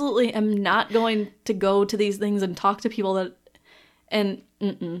absolutely am not going to go to these things and talk to people that... And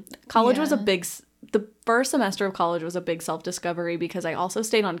college was the first semester of college was a big self-discovery because I also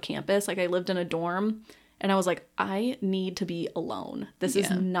stayed on campus. Like, I lived in a dorm, and I was like, I need to be alone. This is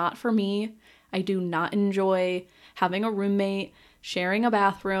not for me. I do not enjoy having a roommate, sharing a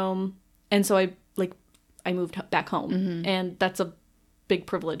bathroom. And so I moved back home. And that's a big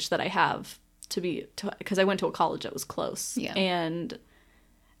privilege that I have because I went to a college that was close. Yeah. And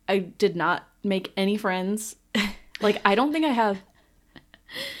I did not make any friends. Like, I don't think I have...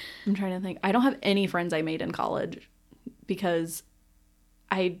 I'm trying to think. I don't have any friends I made in college because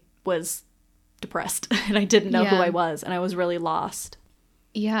I was depressed and I didn't know who I was, and I was really lost.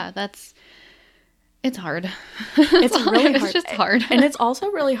 Yeah, it's hard. It's really hard. It's just hard. And it's also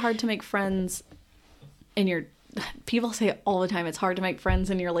really hard to make friends people say it all the time, it's hard to make friends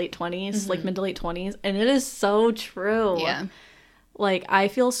in your late 20s, like mid to late 20s, and it is so true. Yeah. Like, I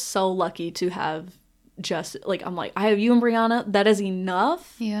feel so lucky to have just, like, I'm like, I have you and Brianna. That is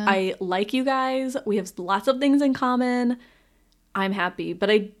enough. Yeah. I like you guys. We have lots of things in common. I'm happy.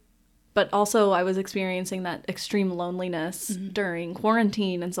 But also I was experiencing that extreme loneliness during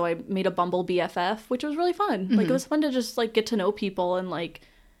quarantine. And so I made a Bumble BFF, which was really fun. Like, it was fun to just, like, get to know people and, like,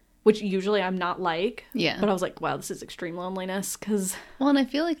 which usually I'm not like. Yeah. But I was like, wow, this is extreme loneliness. Well, and I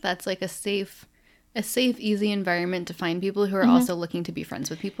feel like that's, like, a safe, easy environment to find people who are also looking to be friends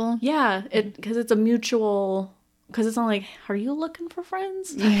with people. Yeah, because it's a mutual because it's not like, are you looking for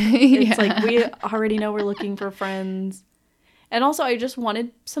friends? It's like, we already know we're looking for friends. And also, I just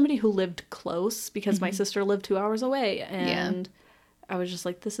wanted somebody who lived close because my sister lived 2 hours away. And I was just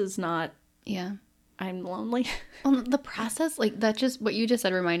like, this is not... Yeah. I'm lonely. Well, the process, like, that just... What you just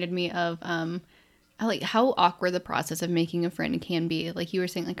said reminded me of, like, how awkward the process of making a friend can be. Like, you were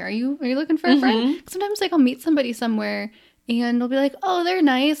saying, like, are you looking for a friend? Sometimes, like, I'll meet somebody somewhere, and they'll be like, oh, they're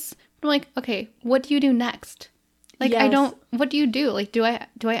nice. I'm like, okay, what do you do next? Like, what do you do? Like, do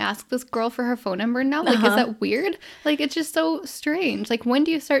I ask this girl for her phone number now? Like, is that weird? Like, it's just so strange. Like, when do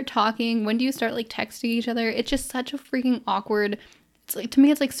you start talking? When do you start, like, texting each other? It's just such a freaking awkward, it's like, to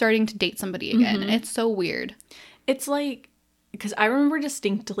me, it's like starting to date somebody again. It's so weird. It's like, because I remember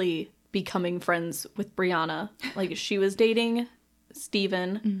distinctly becoming friends with Brianna. Like, she was dating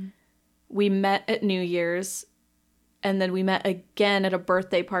Steven. We met at New Year's, and then we met again at a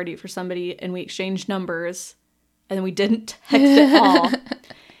birthday party for somebody, and we exchanged numbers. And then we didn't text at all.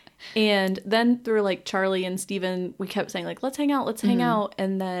 And then through, like, Charlie and Steven, we kept saying, like, let's hang out.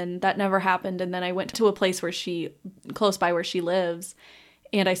 And then that never happened. And then I went to a place close by where she lives.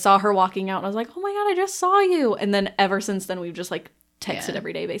 And I saw her walking out. And I was like, oh, my God, I just saw you. And then ever since then, we've just, like, texted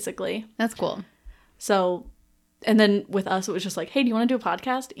every day, basically. That's cool. So, and then with us, it was just like, hey, do you want to do a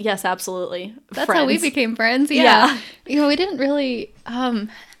podcast? Yes, absolutely. That's friends. How we became friends. Yeah. You know, we didn't really...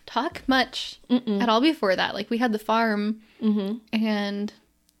 talk much at all before that. Like, we had the farm and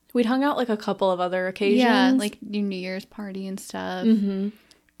we'd hung out like a couple of other occasions. Yeah, like New Year's party and stuff.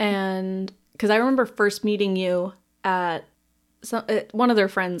 And because I remember first meeting you at one of their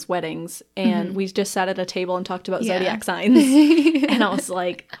friends' weddings, and we just sat at a table and talked about zodiac signs. And I was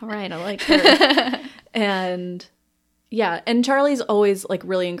like, all right, I like her. And and Charlie's always, like,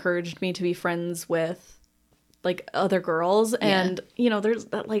 really encouraged me to be friends with, like, other girls. And you know, there's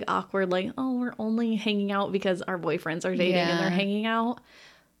that, like, awkward, like, oh, we're only hanging out because our boyfriends are dating and they're hanging out.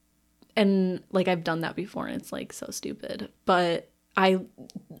 And, like, I've done that before, and it's, like, so stupid. But I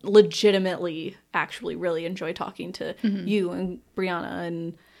legitimately actually really enjoy talking to you and Brianna.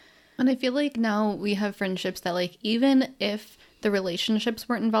 And I feel like now we have friendships that, like, even if the relationships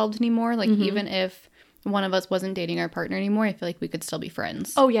weren't involved anymore, like, even if one of us wasn't dating our partner anymore, I feel like we could still be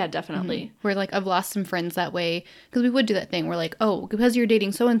friends. Oh, yeah, definitely. We're like, I've lost some friends that way, because we would do that thing. We're like, oh, because you're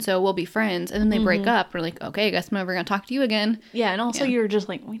dating so-and-so, we'll be friends. And then they break up. We're like, okay, I guess I'm never going to talk to you again. Yeah, and also you're just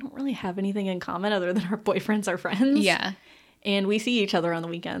like, we don't really have anything in common other than our boyfriends are friends. Yeah. And we see each other on the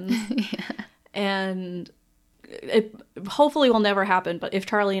weekends. And it hopefully will never happen, but if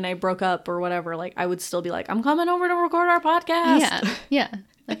Charlie and I broke up or whatever, like, I would still be like, I'm coming over to record our podcast. Yeah.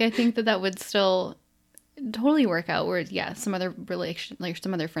 Like, I think that would still... totally work out where some other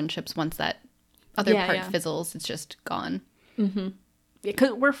some other friendships, once that other part fizzles, it's just gone.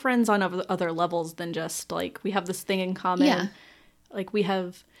 Because we're friends on other levels than just, like, we have this thing in common. Like, we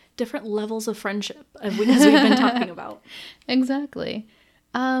have different levels of friendship, as we've been talking about. Exactly.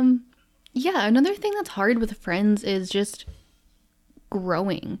 Another thing that's hard with friends is just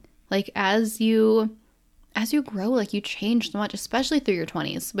growing. Like, as you grow, like, you change so much, especially through your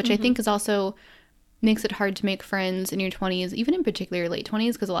 20s, which I think is also makes it hard to make friends in your 20s, even in particular your late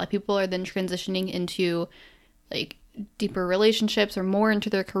 20s, because a lot of people are then transitioning into, like, deeper relationships or more into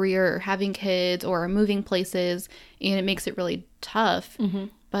their career or having kids or moving places, and it makes it really tough.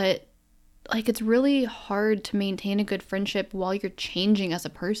 But, like, it's really hard to maintain a good friendship while you're changing as a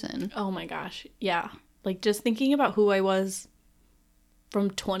person. Oh my gosh. Yeah. Like, just thinking about who I was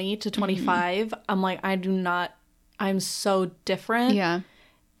from 20 to 25, I'm like, I'm so different. Yeah.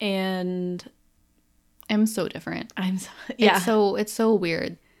 And I'm so different. It's so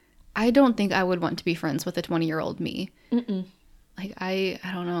weird. I don't think I would want to be friends with a 20-year-old me. Like, I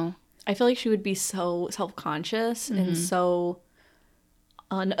don't know. I feel like she would be so self-conscious and so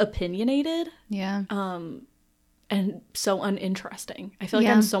unopinionated. Yeah. And so uninteresting. I feel like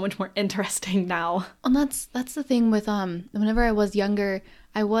I'm so much more interesting now. And that's the thing with whenever I was younger,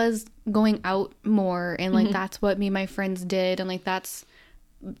 I was going out more, and, like, that's what me and my friends did, and, like,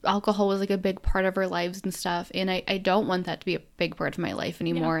 alcohol was, like, a big part of our lives and stuff, and I don't want that to be a big part of my life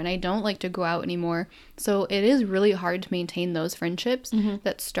anymore, and I don't like to go out anymore. So it is really hard to maintain those friendships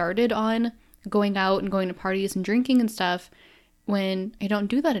that started on going out and going to parties and drinking and stuff when I don't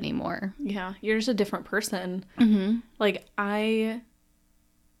do that anymore. Yeah, you're just a different person. Like, and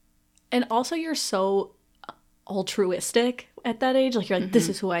also you're so altruistic at that age. Like, you're like, this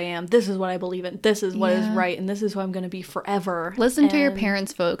is who I am, this is what I believe in, this is what is right, and this is who I'm gonna be forever. Listen to your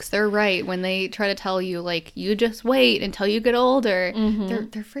parents, folks. They're right when they try to tell you, like, you just wait until you get older.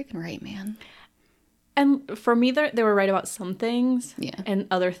 They're freaking right, man. And for me, they were right about some things, and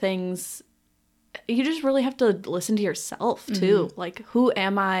other things you just really have to listen to yourself too. Mm-hmm. Like, who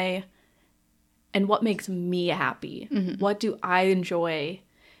am I and what makes me happy? Mm-hmm. What do I enjoy?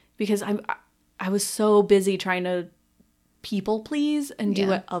 Because I was so busy trying to people please and do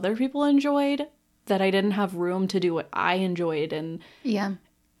what other people enjoyed that I didn't have room to do what I enjoyed. And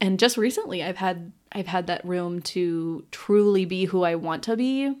just recently I've had that room to truly be who I want to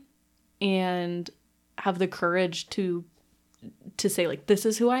be and have the courage to say, like, this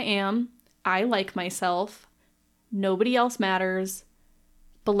is who I am. I like myself. Nobody else matters.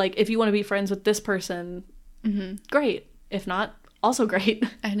 But, like, if you want to be friends with this person, great. If not, also great.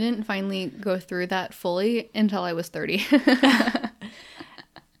 I didn't finally go through that fully until I was 30.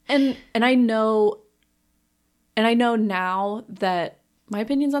 and I know now that my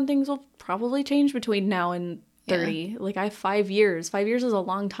opinions on things will probably change between now and 30. Yeah. Like, I have 5 years. 5 years is a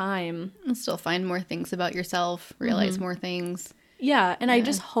long time. You'll still find more things about yourself, realize more things. Yeah, and I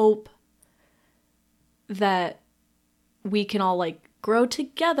just hope that we can all, like, grow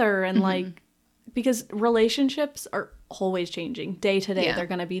together and, like, because relationships are always changing. Day to day, they're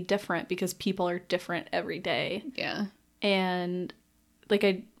going to be different because people are different every day. Yeah. And, like,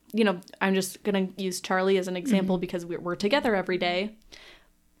 I'm just going to use Charlie as an example because we're together every day.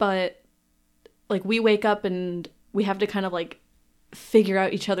 But, like, we wake up and we have to kind of, like, figure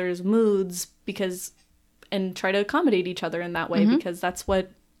out each other's moods and try to accommodate each other in that way because that's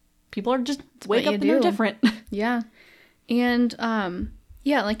what people are just wake up and they're different. Yeah. And,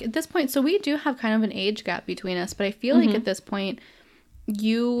 like, at this point, so we do have kind of an age gap between us, but I feel like at this point,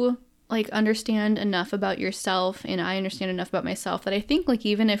 you, like, understand enough about yourself and I understand enough about myself that I think, like,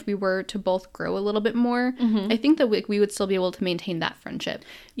 even if we were to both grow a little bit more, I think that we would still be able to maintain that friendship.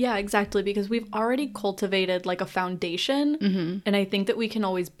 Yeah, exactly, because we've already cultivated, like, a foundation, and I think that we can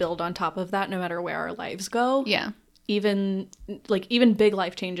always build on top of that no matter where our lives go. Yeah. Even big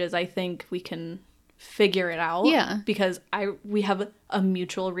life changes, I think we can figure it out. Yeah. Because we have a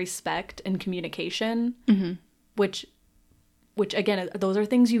mutual respect and communication, which again, those are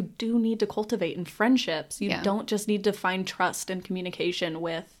things you do need to cultivate in friendships. You don't just need to find trust and communication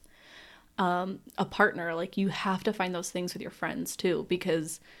with a partner. Like, you have to find those things with your friends too,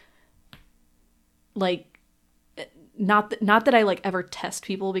 because, like, not that I, like, ever test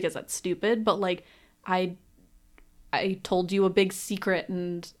people because that's stupid, but, like, I told you a big secret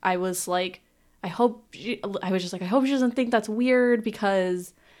and I was like, I hope she doesn't think that's weird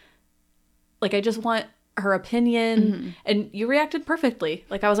because, like, I just want her opinion. And you reacted perfectly.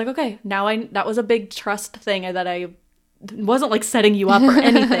 Like, I was like, okay, that was a big trust thing that I wasn't, like, setting you up or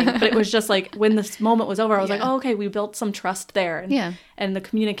anything, but it was just like, when this moment was over, I was like, oh, okay, we built some trust there. And the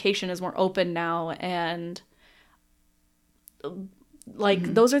communication is more open now. And,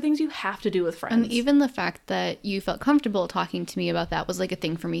 like, those are things you have to do with friends. And even the fact that you felt comfortable talking to me about that was, like, a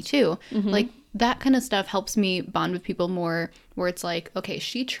thing for me too. Like, that kind of stuff helps me bond with people more, where it's like, okay,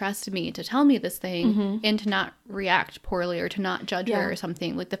 she trusted me to tell me this thing and to not react poorly or to not judge her or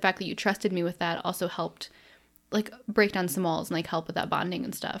something. Like, the fact that you trusted me with that also helped, like, break down some walls and, like, help with that bonding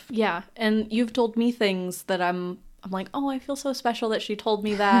and stuff. Yeah. And you've told me things that I'm like, oh, I feel so special that she told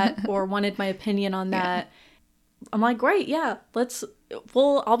me that or wanted my opinion on that. I'm like, great, yeah,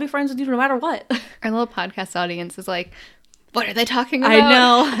 I'll be friends with you no matter what. Our little podcast audience is like, what are they talking about? I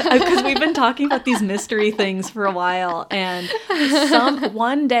know, because we've been talking about these mystery things for a while, and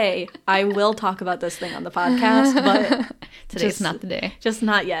one day I will talk about this thing on the podcast, but today's not the day. Just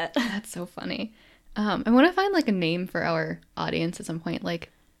not yet. That's so funny. I want to find, like, a name for our audience at some point, like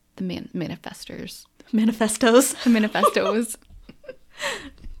the manifestors. Manifestos. The manifestos.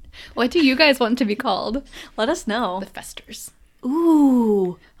 What do you guys want to be called? Let us know. The Festers.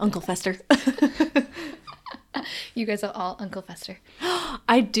 Ooh, Uncle Fester. You guys are all Uncle Fester.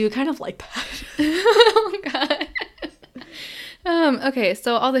 I do kind of like that. Oh, God. Okay,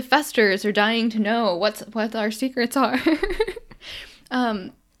 so all the Festers are dying to know what our secrets are.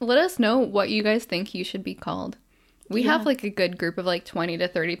 Let us know what you guys think you should be called. We have, like, a good group of, like, 20 to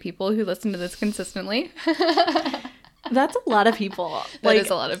 30 people who listen to this consistently. That's a lot of people. That is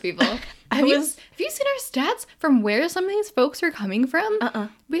a lot of people. Have you seen our stats from where some of these folks are coming from?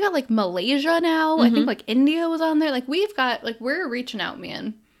 We got, like, Malaysia now. I think, like, India was on there. Like, we're reaching out,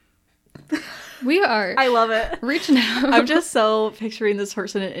 man. We are. I love it. Reaching out. I'm just so picturing this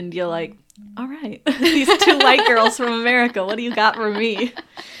person in India, like, all right, these two white girls from America, what do you got for me?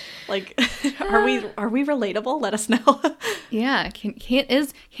 Like, are we relatable? Let us know. Yeah.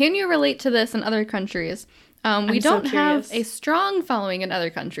 Can you relate to this in other countries? We don't have a strong following in other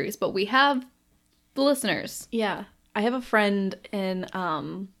countries, but we have the listeners. Yeah. I have a friend in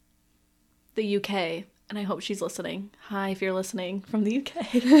the UK, And I hope she's listening. Hi, if you're listening from the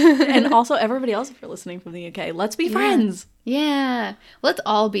UK. And also everybody else if you're listening from the UK. Let's be friends. Yeah. Let's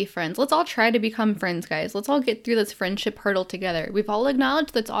all be friends. Let's all try to become friends, guys. Let's all get through this friendship hurdle together. We've all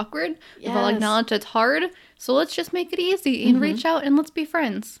acknowledged that's awkward. Yes. We've all acknowledged it's hard. So let's just make it easy and reach out and let's be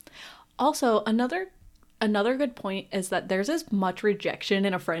friends. Also, another good point is that there's as much rejection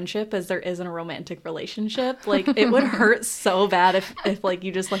in a friendship as there is in a romantic relationship. Like, it would hurt so bad if like,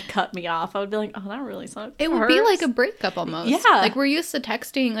 you just, like, cut me off. I would be like, oh, that really sucks. It would be like a breakup almost. Yeah. Like, we're used to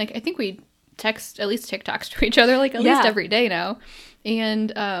texting. Like, I think we text at least TikToks to each other, like, at least every day now.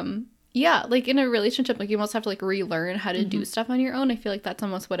 And, yeah, like, in a relationship, like, you almost have to, like, relearn how to do stuff on your own. I feel like that's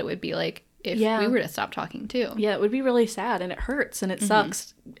almost what it would be like if we were to stop talking too. Yeah, it would be really sad and it hurts and it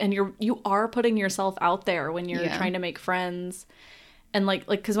sucks. And you are putting yourself out there when you're trying to make friends. And like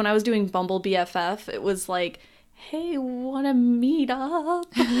because when I was doing Bumble BFF, it was like, hey, wanna meet up?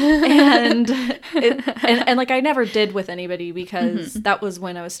 and like I never did with anybody because that was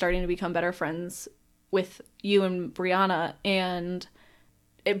when I was starting to become better friends with you and Brianna.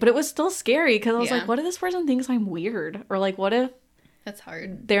 But it was still scary because I was like, what if this person thinks I'm weird? Or like, what if that's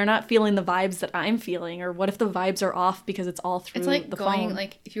hard. they're not feeling the vibes that I'm feeling? Or what if the vibes are off because it's all through the phone? It's like going,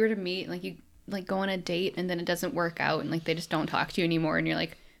 like, if you were to meet, like, you, like, go on a date and then it doesn't work out and, like, they just don't talk to you anymore and you're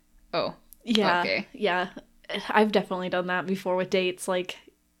like, oh, yeah, okay. Yeah. I've definitely done that before with dates. Like,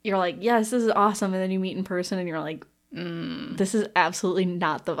 you're like, yes, this is awesome. And then you meet in person and you're like, this is absolutely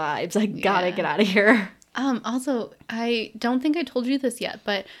not the vibes. I gotta get out of here. Also, I don't think I told you this yet,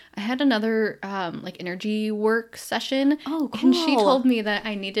 but I had another, like, energy work session. Oh, cool. And she told me that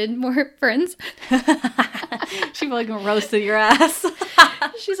I needed more friends. She fucking roasted your ass.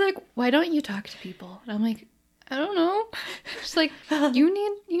 She's like, why don't you talk to people? And I'm like, I don't know. She's like, you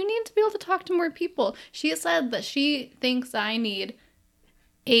need to be able to talk to more people. She said that she thinks I need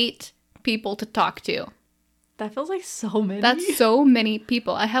 8 people to talk to. That feels like so many. That's so many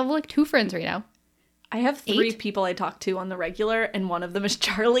people. I have, like, 2 friends right now. I have 3 people I talk to on the regular, and one of them is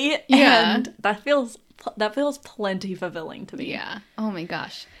Charlie. Yeah. And that feels plenty fulfilling to me. Yeah. Oh my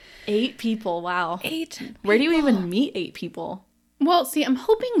gosh. 8 people. Wow. 8 Where do you even meet 8 people? Well, see, I'm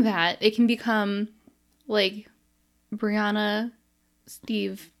hoping that it can become, like, Brianna,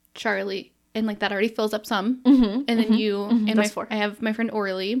 Steve, Charlie, and, like, that already fills up some. And then you, and that's 4. I have my friend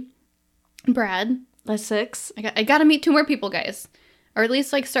Orly, Brad. That's 6. I gotta meet 2 more people, guys. Or at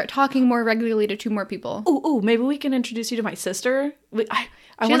least, like, start talking more regularly to 2 more people. Ooh, maybe we can introduce you to my sister. I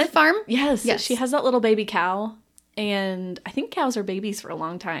she has a farm? Yes. She has that little baby cow. And I think cows are babies for a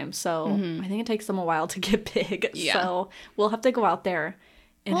long time. So I think it takes them a while to get big. Yeah. So we'll have to go out there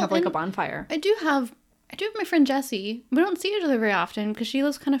and have, like, a bonfire. I do have my friend Jessie. We don't see each other very often because she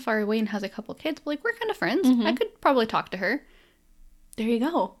lives kind of far away and has a couple kids. But, like, we're kind of friends. I could probably talk to her. There you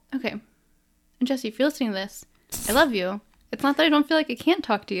go. Okay. And Jessie, if you're listening to this, I love you. It's not that I don't feel like I can't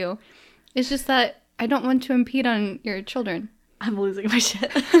talk to you. It's just that I don't want to impede on your children. I'm losing my shit.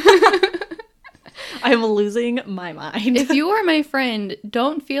 I'm losing my mind. If you are my friend,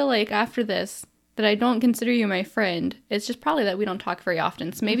 don't feel like after this that I don't consider you my friend. It's just probably that we don't talk very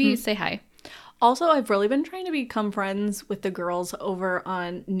often. So maybe say hi. Also, I've really been trying to become friends with the girls over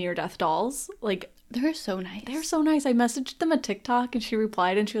on Near Death Dolls. Like, they're so nice. They're so nice. I messaged them a TikTok and she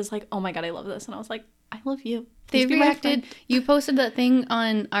replied and she was like, oh my God, I love this. And I was like, I love you. They reacted. You posted that thing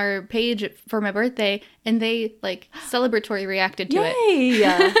on our page for my birthday, and they, like, celebratory reacted to it.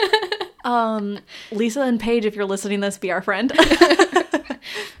 Yay! Lisa and Paige, if you're listening to this, be our friend.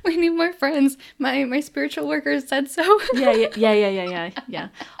 We need more friends. My spiritual worker said so. Yeah.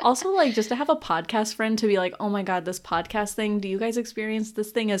 Also, like, just to have a podcast friend to be like, oh my God, this podcast thing, do you guys experience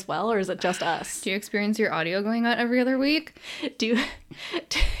this thing as well, or is it just us? Do you experience your audio going out every other week?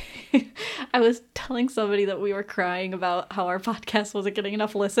 I was telling somebody that we were crying about how our podcast wasn't getting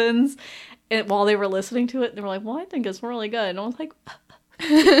enough listens, and while they were listening to it, they were like, well, I think it's really good. And I was like,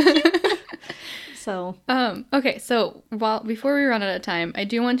 so. Okay, so before we run out of time, I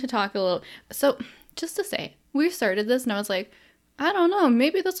do want to talk a little. So, just to say, we started this, and I was like, I don't know,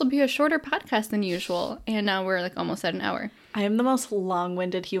 maybe this will be a shorter podcast than usual. And now we're, like, almost at an hour. I am the most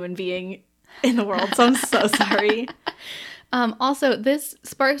long-winded human being in the world, so I'm so sorry. Also, this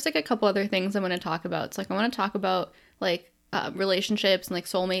sparks, like, a couple other things I want to talk about. So, like, I want to talk about, like, relationships and, like,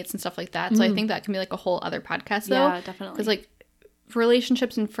 soulmates and stuff like that. So I think that can be, like, a whole other podcast, though. Yeah, definitely. Because, like,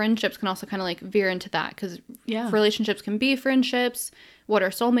 relationships and friendships can also kind of, like, veer into that. Because relationships can be friendships. What are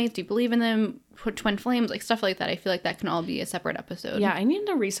soulmates? Do you believe in them? Twin flames? Like, stuff like that. I feel like that can all be a separate episode. Yeah, I need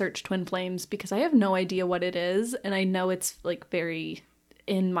to research twin flames because I have no idea what it is. And I know it's, like, very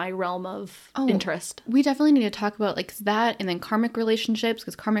in my realm of interest. We definitely need to talk about like that, and then karmic relationships,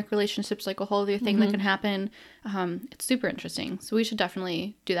 because karmic relationships like a whole other thing that can happen. It's super interesting. So we should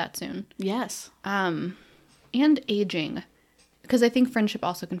definitely do that soon. Yes. And aging, because I think friendship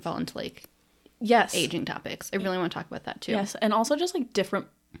also can fall into like aging topics. I really want to talk about that too. Yes, and also just like different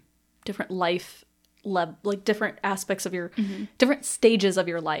life like different aspects of your different stages of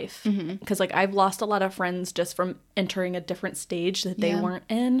your life, because like I've lost a lot of friends just from entering a different stage that they weren't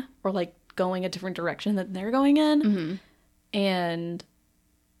in, or like going a different direction that they're going in. And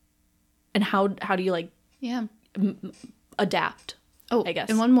how do you like adapt? I guess.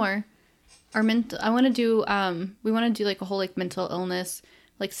 And one more, we want to do like a whole like mental illness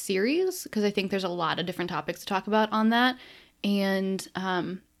like series, because I think there's a lot of different topics to talk about on that. And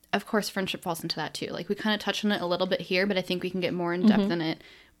of course, friendship falls into that too. Like we kind of touched on it a little bit here, but I think we can get more in depth in it,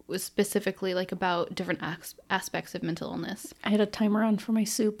 was specifically like about different aspects of mental illness. I had a timer on for my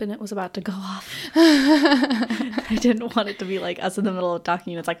soup and it was about to go off. I didn't want it to be like us in the middle of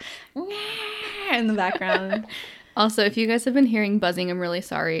talking and it's like in the background. Also, if you guys have been hearing buzzing, I'm really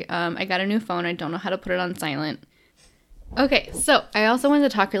sorry. I got a new phone. I don't know how to put it on silent. Okay, so I also wanted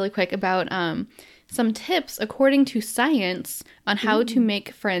to talk really quick about some tips according to science on how to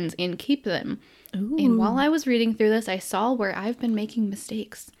make friends and keep them. And while I was reading through this, I saw where I've been making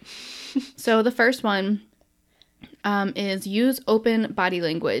mistakes. So the first one is use open body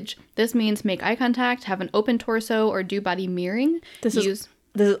language. This means make eye contact, have an open torso, or do body mirroring. This is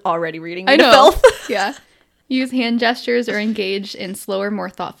already reading me I know. to filth. Yeah. Use hand gestures or engage in slower, more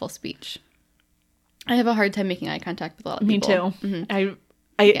thoughtful speech. I have a hard time making eye contact with a lot of people. Me too.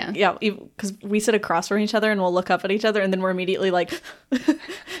 Yeah, because we sit across from each other and we'll look up at each other and then we're immediately like,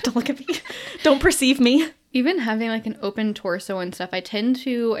 don't look at me. Don't perceive me. Even having like an open torso and stuff, I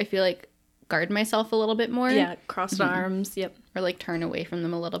feel like guard myself a little bit more. Yeah, crossed arms. Yep. Or like turn away from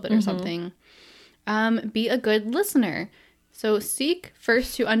them a little bit or something. Be a good listener. So seek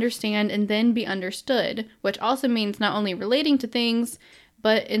first to understand and then be understood, which also means not only relating to things,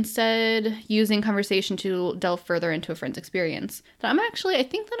 but instead using conversation to delve further into a friend's experience. So I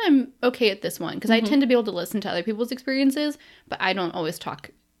think that I'm okay at this one, because I tend to be able to listen to other people's experiences, but I don't always talk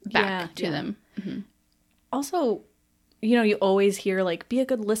back to them. Also, you always hear like, be a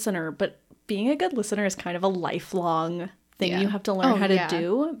good listener, but being a good listener is kind of a lifelong thing you have to learn how to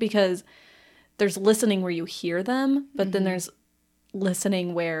do, because there's listening where you hear them, but then there's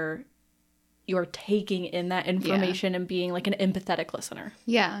listening where you're taking in that information and being like an empathetic listener.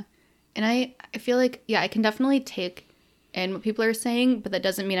 Yeah. And I feel like, I can definitely take in what people are saying, but that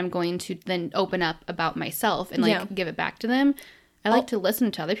doesn't mean I'm going to then open up about myself and like give it back to them. I like to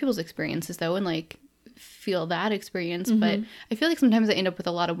listen to other people's experiences though, and like feel that experience. But I feel like sometimes I end up with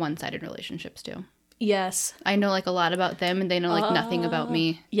a lot of one-sided relationships too. Yes. I know like a lot about them and they know like nothing about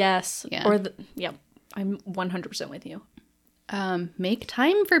me. Yes. Yeah. I'm 100% with you. Make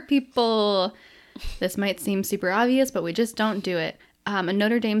time for people. This might seem super obvious, but we just don't do it. A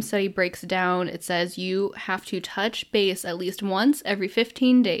Notre Dame study breaks down, it says you have to touch base at least once every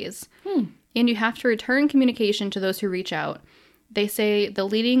 15 days. And you have to return communication to those who reach out. They say the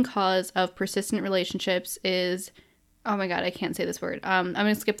leading cause of persistent relationships is, oh my God, I can't say this word. I'm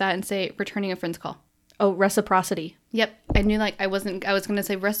going to skip that and say returning a friend's call. Oh, reciprocity. Yep. I knew I was going to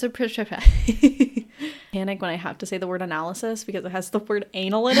say reciprocity. Panic when I have to say the word analysis because it has the word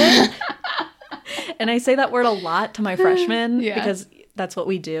anal in it. And I say that word a lot to my freshmen because that's what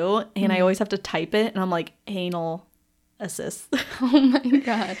we do. And I always have to type it. And I'm like, anal assist. Oh my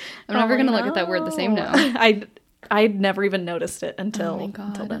God. I'm never going to look at that word the same now. I'd never even noticed it until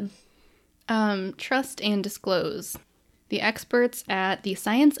then. Trust and disclose. The experts at the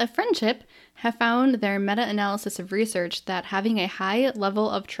Science of Friendship have found their meta-analysis of research that having a high level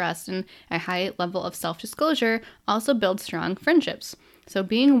of trust and a high level of self-disclosure also builds strong friendships. So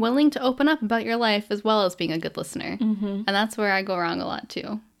being willing to open up about your life as well as being a good listener. And that's where I go wrong a lot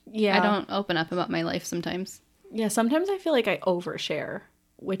too. Yeah. I don't open up about my life sometimes. Yeah, sometimes I feel like I overshare,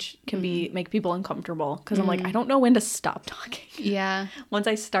 which can make people uncomfortable because I'm like, I don't know when to stop talking. Yeah. Once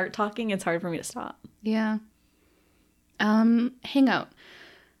I start talking, it's hard for me to stop. Yeah. Hang out.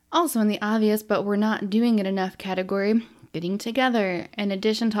 Also in the obvious, but we're not doing it enough category, getting together. In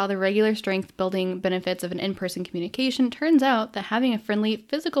addition to all the regular strength building benefits of an in-person communication, turns out that having a friendly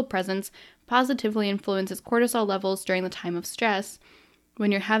physical presence positively influences cortisol levels during the time of stress. When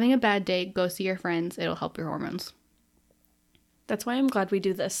you're having a bad day, go see your friends. It'll help your hormones. That's why I'm glad we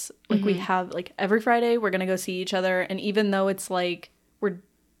do this. Like we have like every Friday we're going to go see each other. And even though it's like,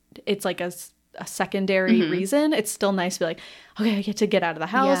 it's like a secondary reason, it's still nice to be like, okay, I get to get out of the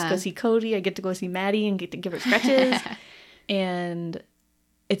house, go see Cody, I get to go see Maddie and get to give her stretches. And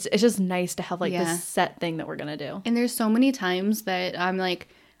it's just nice to have like this set thing that we're going to do. And there's so many times that I'm like,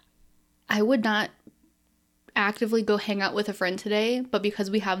 I would not actively go hang out with a friend today, but because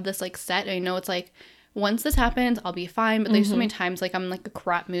we have this like set, I know it's like, once this happens, I'll be fine. But there's so many times like I'm in like a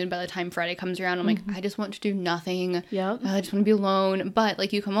crap mood by the time Friday comes around. I'm like, I just want to do nothing. Yeah. I just want to be alone. But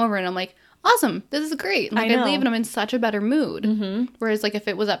like you come over and I'm like, awesome, this is great. Like I leave and I'm in such a better mood. Whereas like if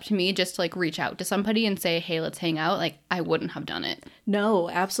it was up to me just to like reach out to somebody and say, hey, let's hang out, like I wouldn't have done it. No,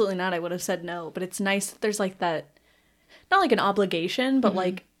 absolutely not. I would have said no. But it's nice that there's like that, not like an obligation, but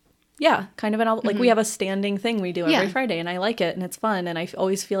like, yeah, kind of like we have a standing thing we do every Friday, and I like it, and it's fun, and I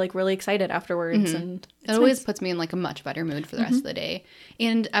always feel like really excited afterwards, and it always puts me in like a much better mood for the rest of the day.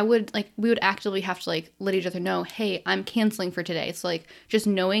 And we would actively have to like let each other know, hey, I'm canceling for today. So like just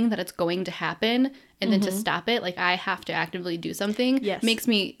knowing that it's going to happen, and then to stop it, like I have to actively do something, makes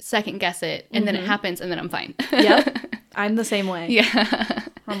me second guess it, and then it happens, and then I'm fine. Yep, I'm the same way. Yeah.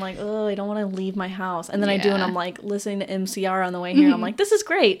 I'm like, oh, I don't want to leave my house. And then I do, and I'm like listening to MCR on the way here, and I'm like, this is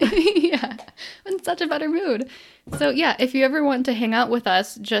great. Yeah. I'm in such a better mood. So yeah, if you ever want to hang out with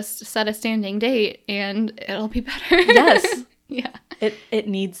us, just set a standing date and it'll be better. Yes. Yeah. It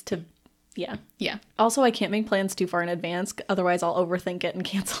needs to, yeah. Yeah. Also, I can't make plans too far in advance. Otherwise, I'll overthink it and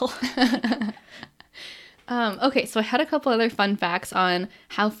cancel. Okay, so I had a couple other fun facts on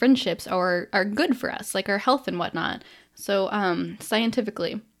how friendships are good for us, like our health and whatnot. So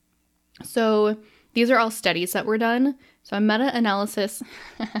scientifically. So these are all studies that were done. So a meta-analysis.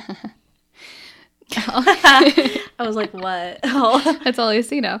 I was like, what? Oh. That's all I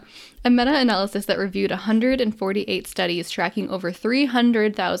see now. A meta-analysis that reviewed 148 studies tracking over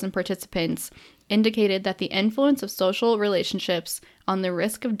 300,000 participants indicated that the influence of social relationships on the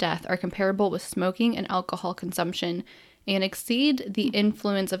risk of death are comparable with smoking and alcohol consumption and exceed the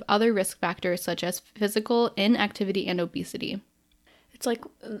influence of other risk factors such as physical inactivity and obesity. It's like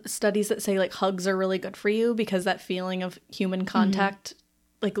studies that say like hugs are really good for you because that feeling of human contact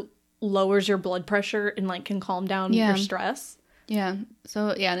like lowers your blood pressure and like can calm down your stress. Yeah.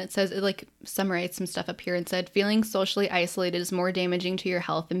 So yeah, and it says it like summarized some stuff up here and said feeling socially isolated is more damaging to your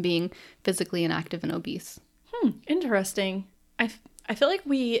health than being physically inactive and obese. Interesting. I feel like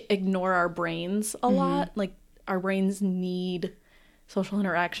we ignore our brains a lot. Like our brains need social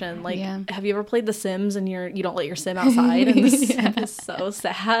interaction. Like, have you ever played The Sims and you don't let your sim outside and the sim is so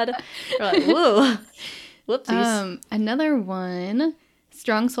sad? You're like, whoa, whoopsies. Another one,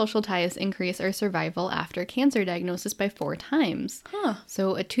 strong social ties increase our survival after cancer diagnosis by 4 times.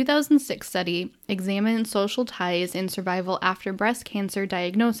 So a 2006 study examined social ties in survival after breast cancer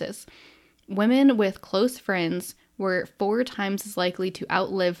diagnosis. Women with close friends were 4 times as likely to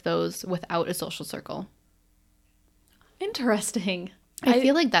outlive those without a social circle. Interesting. I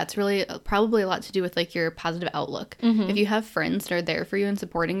feel like that's really probably a lot to do with like your positive outlook. If you have friends that are there for you and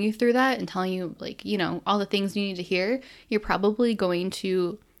supporting you through that and telling you like, you know, all the things you need to hear, you're probably going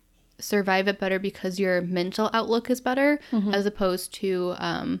to survive it better because your mental outlook is better as opposed to,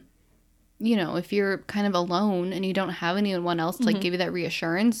 you know, if you're kind of alone and you don't have anyone else to like give you that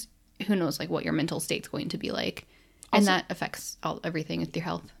reassurance, who knows like what your mental state's going to be like. And that affects everything with your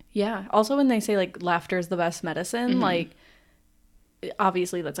health. Yeah. Also, when they say like laughter is the best medicine, like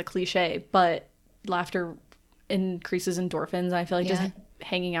obviously that's a cliche, but laughter increases endorphins. I feel like just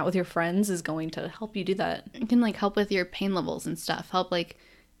hanging out with your friends is going to help you do that. It can like help with your pain levels and stuff. Help like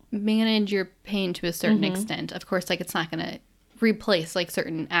manage your pain to a certain extent. Of course, like it's not going to replace like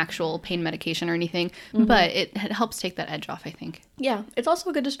certain actual pain medication or anything, but it helps take that edge off, I think. Yeah. It's also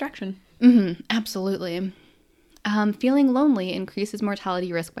a good distraction. Absolutely. Feeling lonely increases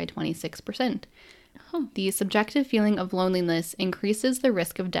mortality risk by 26%. The subjective feeling of loneliness increases the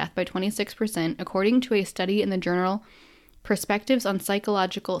risk of death by 26%, according to a study in the journal Perspectives on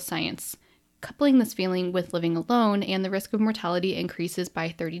Psychological Science. Coupling this feeling with living alone and the risk of mortality increases by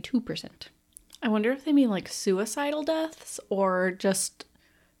 32%. I wonder if they mean like suicidal deaths or just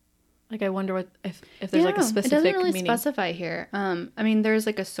like I wonder what if there's like a specific meaning. It doesn't really specify here. I mean, there's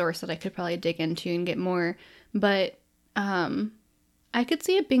like a source that I could probably dig into and get more, but I could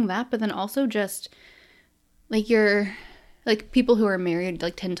see it being that, but then also just like like people who are married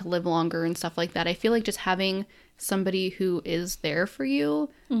like tend to live longer and stuff like that. I feel like just having somebody who is there for you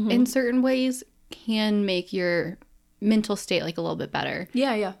in certain ways can make your mental state like a little bit better.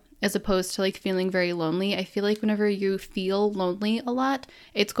 Yeah. As opposed to like feeling very lonely. I feel like whenever you feel lonely a lot,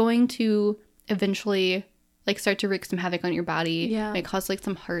 it's going to eventually like start to wreak some havoc on your body. Yeah. It might cause like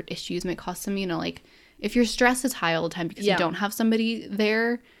some heart issues, might cause some, you know, like if your stress is high all the time because you don't have somebody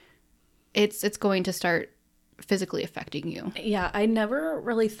there, it's going to start physically affecting you. Yeah, I never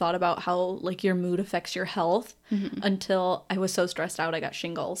really thought about how like your mood affects your health until I was so stressed out I got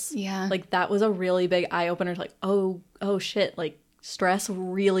shingles. Yeah. Like that was a really big eye opener, like, oh shit, like stress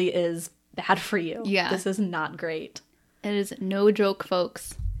really is bad for you. Yeah. This is not great. It is no joke,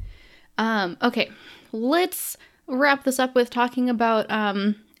 folks. Okay, let's wrap this up with talking about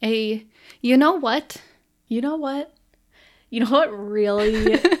you know what? You know what? You know what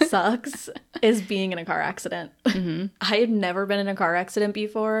really sucks is being in a car accident. I had never been in a car accident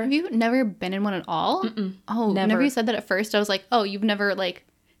before. Have you never been in one at all? Oh, never. Whenever you said that at first, I was like, oh, you've never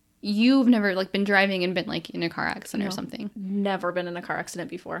been driving and been like in a car accident or something. Never been in a car accident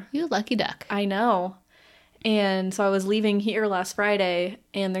before. You lucky duck. I know. And so I was leaving here last Friday,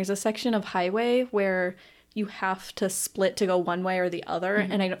 and there's a section of highway where you have to split to go one way or the other.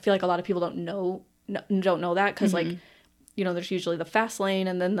 And I feel like a lot of people don't know that because like, you know, there's usually the fast lane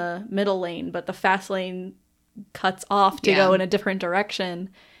and then the middle lane, but the fast lane cuts off to go in a different direction.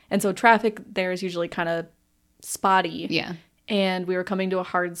 And so traffic there is usually kind of spotty. Yeah. And we were coming to a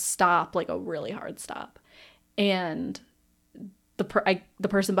hard stop, like a really hard stop. And the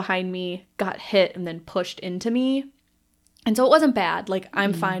person behind me got hit and then pushed into me. And so it wasn't bad. Like,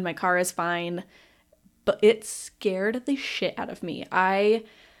 I'm fine. My car is fine. But it scared the shit out of me. I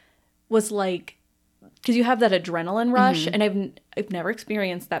was like, because you have that adrenaline rush, and I've never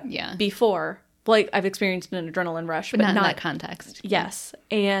experienced that before. Like, I've experienced an adrenaline rush, but not in that context. Yes.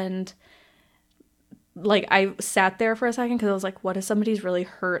 And like, I sat there for a second because I was like, what if somebody's really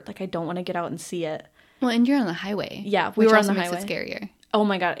hurt? Like, I don't want to get out and see it. Well, and you're on the highway. Yeah, we were on the highway. highway. Makes it scarier. Oh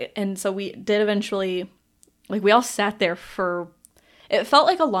my God. And so we did eventually, like, we all sat there for, it felt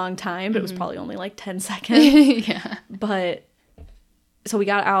like a long time, but it was probably only like 10 seconds. Yeah. But so we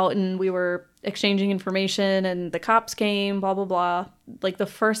got out and we were exchanging information and the cops came, blah, blah, blah. Like the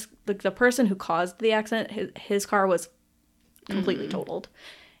person who caused the accident, his car was completely totaled.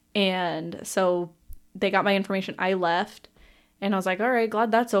 And so they got my information. I left and I was like, all right,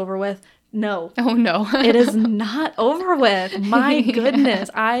 glad that's over with. No. Oh, no. It is not over with. My goodness.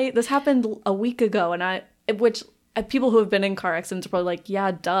 This happened a week ago, and which people who have been in car accidents are probably like,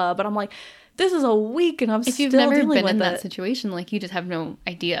 yeah, duh. But I'm like, this is a week, and if you've never been in that situation, like, you just have no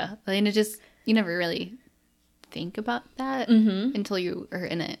idea. And you never really think about that until you are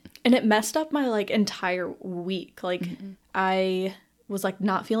in it. And it messed up my, like, entire week. Like, I was, like,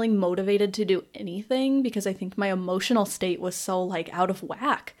 not feeling motivated to do anything because I think my emotional state was so, like, out of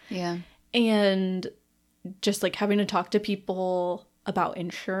whack. Yeah. And just like having to talk to people about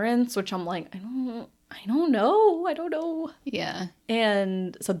insurance, which I'm like, I don't know. Yeah.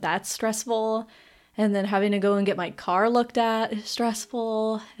 And so that's stressful. And then having to go and get my car looked at is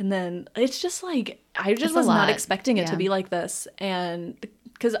stressful. And then it's just like, I just was not expecting it to be like this. And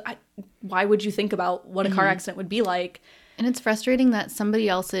because why would you think about what a car accident would be like? And it's frustrating that somebody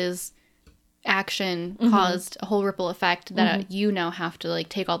else's action caused a whole ripple effect that you now have to like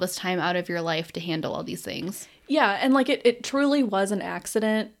take all this time out of your life to handle all these things. Yeah, and like it truly was an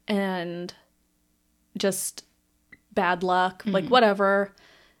accident and just bad luck, like whatever.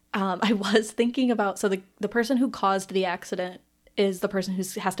 I was thinking about, so the person who caused the accident is the person who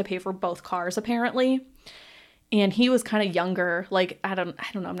has to pay for both cars apparently. And he was kind of younger. Like, I don't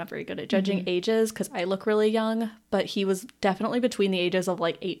know. I'm not very good at judging ages because I look really young. But he was definitely between the ages of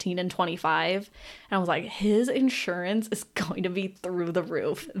like 18 and 25. And I was like, his insurance is going to be through the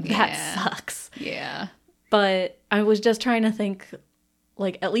roof. That sucks. Yeah. But I was just trying to think,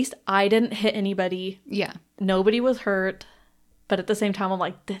 like, at least I didn't hit anybody. Yeah. Nobody was hurt. But at the same time, I'm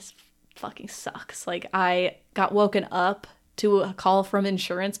like, this fucking sucks. Like, I got woken up to a call from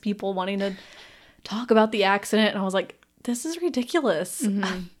insurance people wanting to talk about the accident, and I was like, this is ridiculous.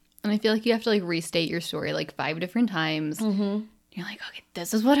 And I feel like you have to like restate your story like 5 different times. You're like, okay,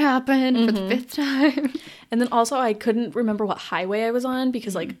 this is what happened for the 5th time. And then also I couldn't remember what highway I was on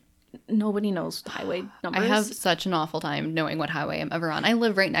because like nobody knows highway numbers. I have such an awful time knowing what highway I'm ever on. I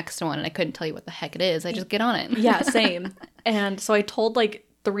live right next to one and I couldn't tell you what the heck it is. I just get on it. Yeah, same. And so I told like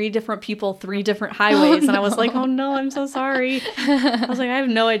 3 different people 3 different highways, and I was like, oh no, I'm so sorry. I was like, I have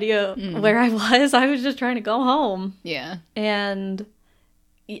no idea where I was. I was just trying to go home. Yeah. And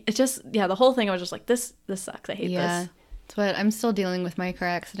it just, the whole thing, I was just like, this sucks. I hate this. But I'm still dealing with my car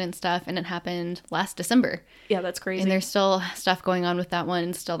accident stuff, and it happened last December. Yeah, that's crazy. And there's still stuff going on with that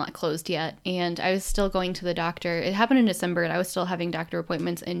one, still not closed yet. And I was still going to the doctor. It happened in December, and I was still having doctor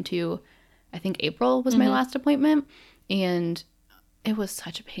appointments into, I think April was my last appointment. And it was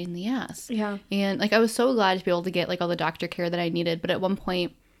such a pain in the ass. Yeah. And like, I was so glad to be able to get like all the doctor care that I needed. But at one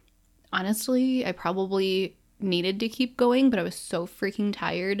point, honestly, I probably needed to keep going, but I was so freaking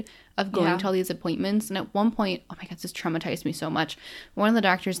tired of going to all these appointments. And at one point, oh my God, this traumatized me so much. One of the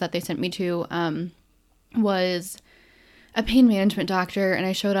doctors that they sent me to was a pain management doctor, and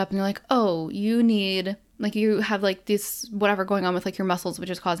I showed up and they're like, oh, you need, like, you have like this whatever going on with like your muscles, which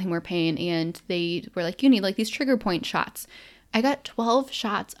is causing more pain. And they were like, you need like these trigger point shots. I got 12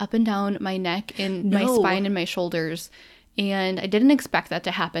 shots up and down my neck and my spine and my shoulders. And I didn't expect that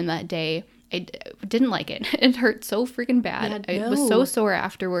to happen that day. I didn't like it. It hurt so freaking bad. I was so sore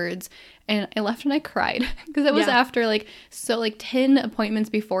afterwards. And I left and I cried because it was after like 10 appointments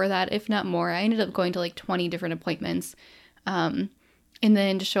before that, if not more. I ended up going to like 20 different appointments. And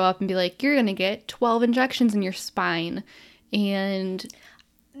then to show up and be like, you're going to get 12 injections in your spine. And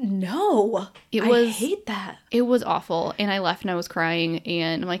I hate that. It was awful. And I left and I was crying.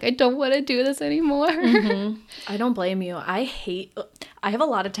 And I'm like, I don't want to do this anymore. I don't blame you. I have a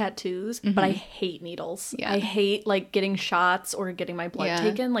lot of tattoos, but I hate needles. Yeah. I hate like getting shots or getting my blood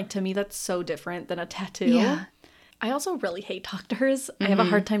taken. Like, to me, that's so different than a tattoo. Yeah. I also really hate doctors. I have a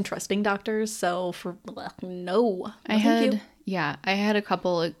hard time trusting doctors. So I had a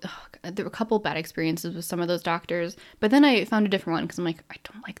couple. There were a couple bad experiences with some of those doctors, but then I found a different one because I'm like, I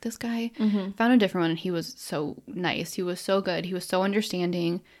don't like this guy. Found a different one, and he was so nice. He was so good. He was so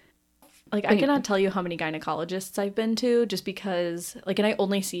understanding. Like, I cannot tell you how many gynecologists I've been to just because, like, and I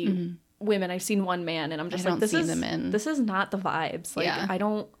only see women. I've seen one man, and I'm just like, this is not the vibes. Like, I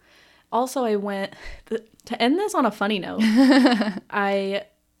don't. Also, I went to end this on a funny note.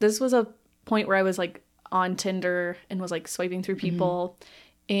 This was a point where I was like on Tinder and was like swiping through people,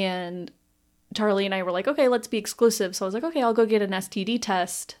 and Charlie and I were like, okay, let's be exclusive. So I was like, okay, I'll go get an STD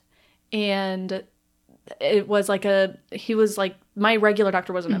test, and it was like he was like, my regular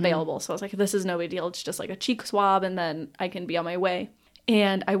doctor wasn't available, so I was like, this is no big deal. It's just like a cheek swab, and then I can be on my way.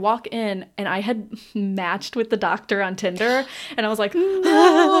 And I walk in, and I had matched with the doctor on Tinder, and I was like,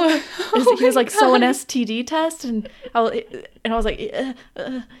 no. He was like, so an STD test? And I was like,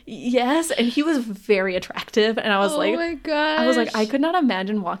 yes. And he was very attractive, and I was like, oh my gosh. I was like, I could not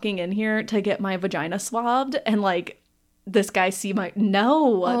imagine walking in here to get my vagina swabbed, and like, this guy see my,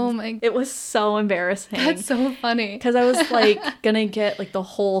 no. Oh my. It was so embarrassing. That's so funny. Because I was like, gonna get like the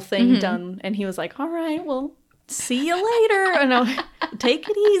whole thing done, and he was like, all right, well, see you later. And I take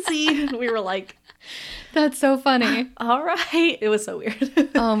it easy. And we were like, that's so funny. All right. It was so weird.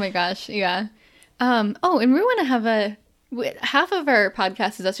 Oh my gosh. Yeah. And we want to have half of our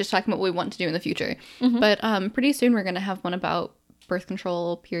podcast is us just talking about what we want to do in the future. But pretty soon we're going to have one about birth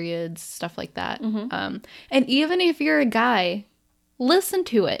control, periods, stuff like that. And even if you're a guy, listen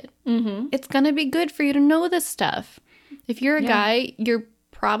to it. It's going to be good for you to know this stuff. If you're a guy, you're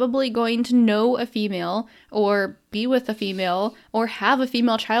probably going to know a female or be with a female or have a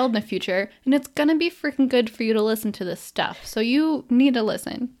female child in the future, and it's gonna be freaking good for you to listen to this stuff. So you need to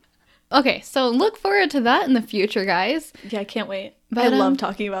listen. Okay, so look forward to that in the future, guys. Yeah, I can't wait. But, I love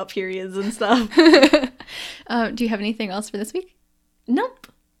talking about periods and stuff. Do you have anything else for this week? Nope.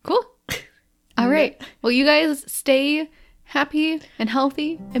 Cool. All right. Well, you guys stay happy and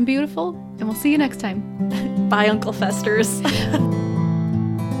healthy and beautiful, and we'll see you next time. Bye, Uncle Festers.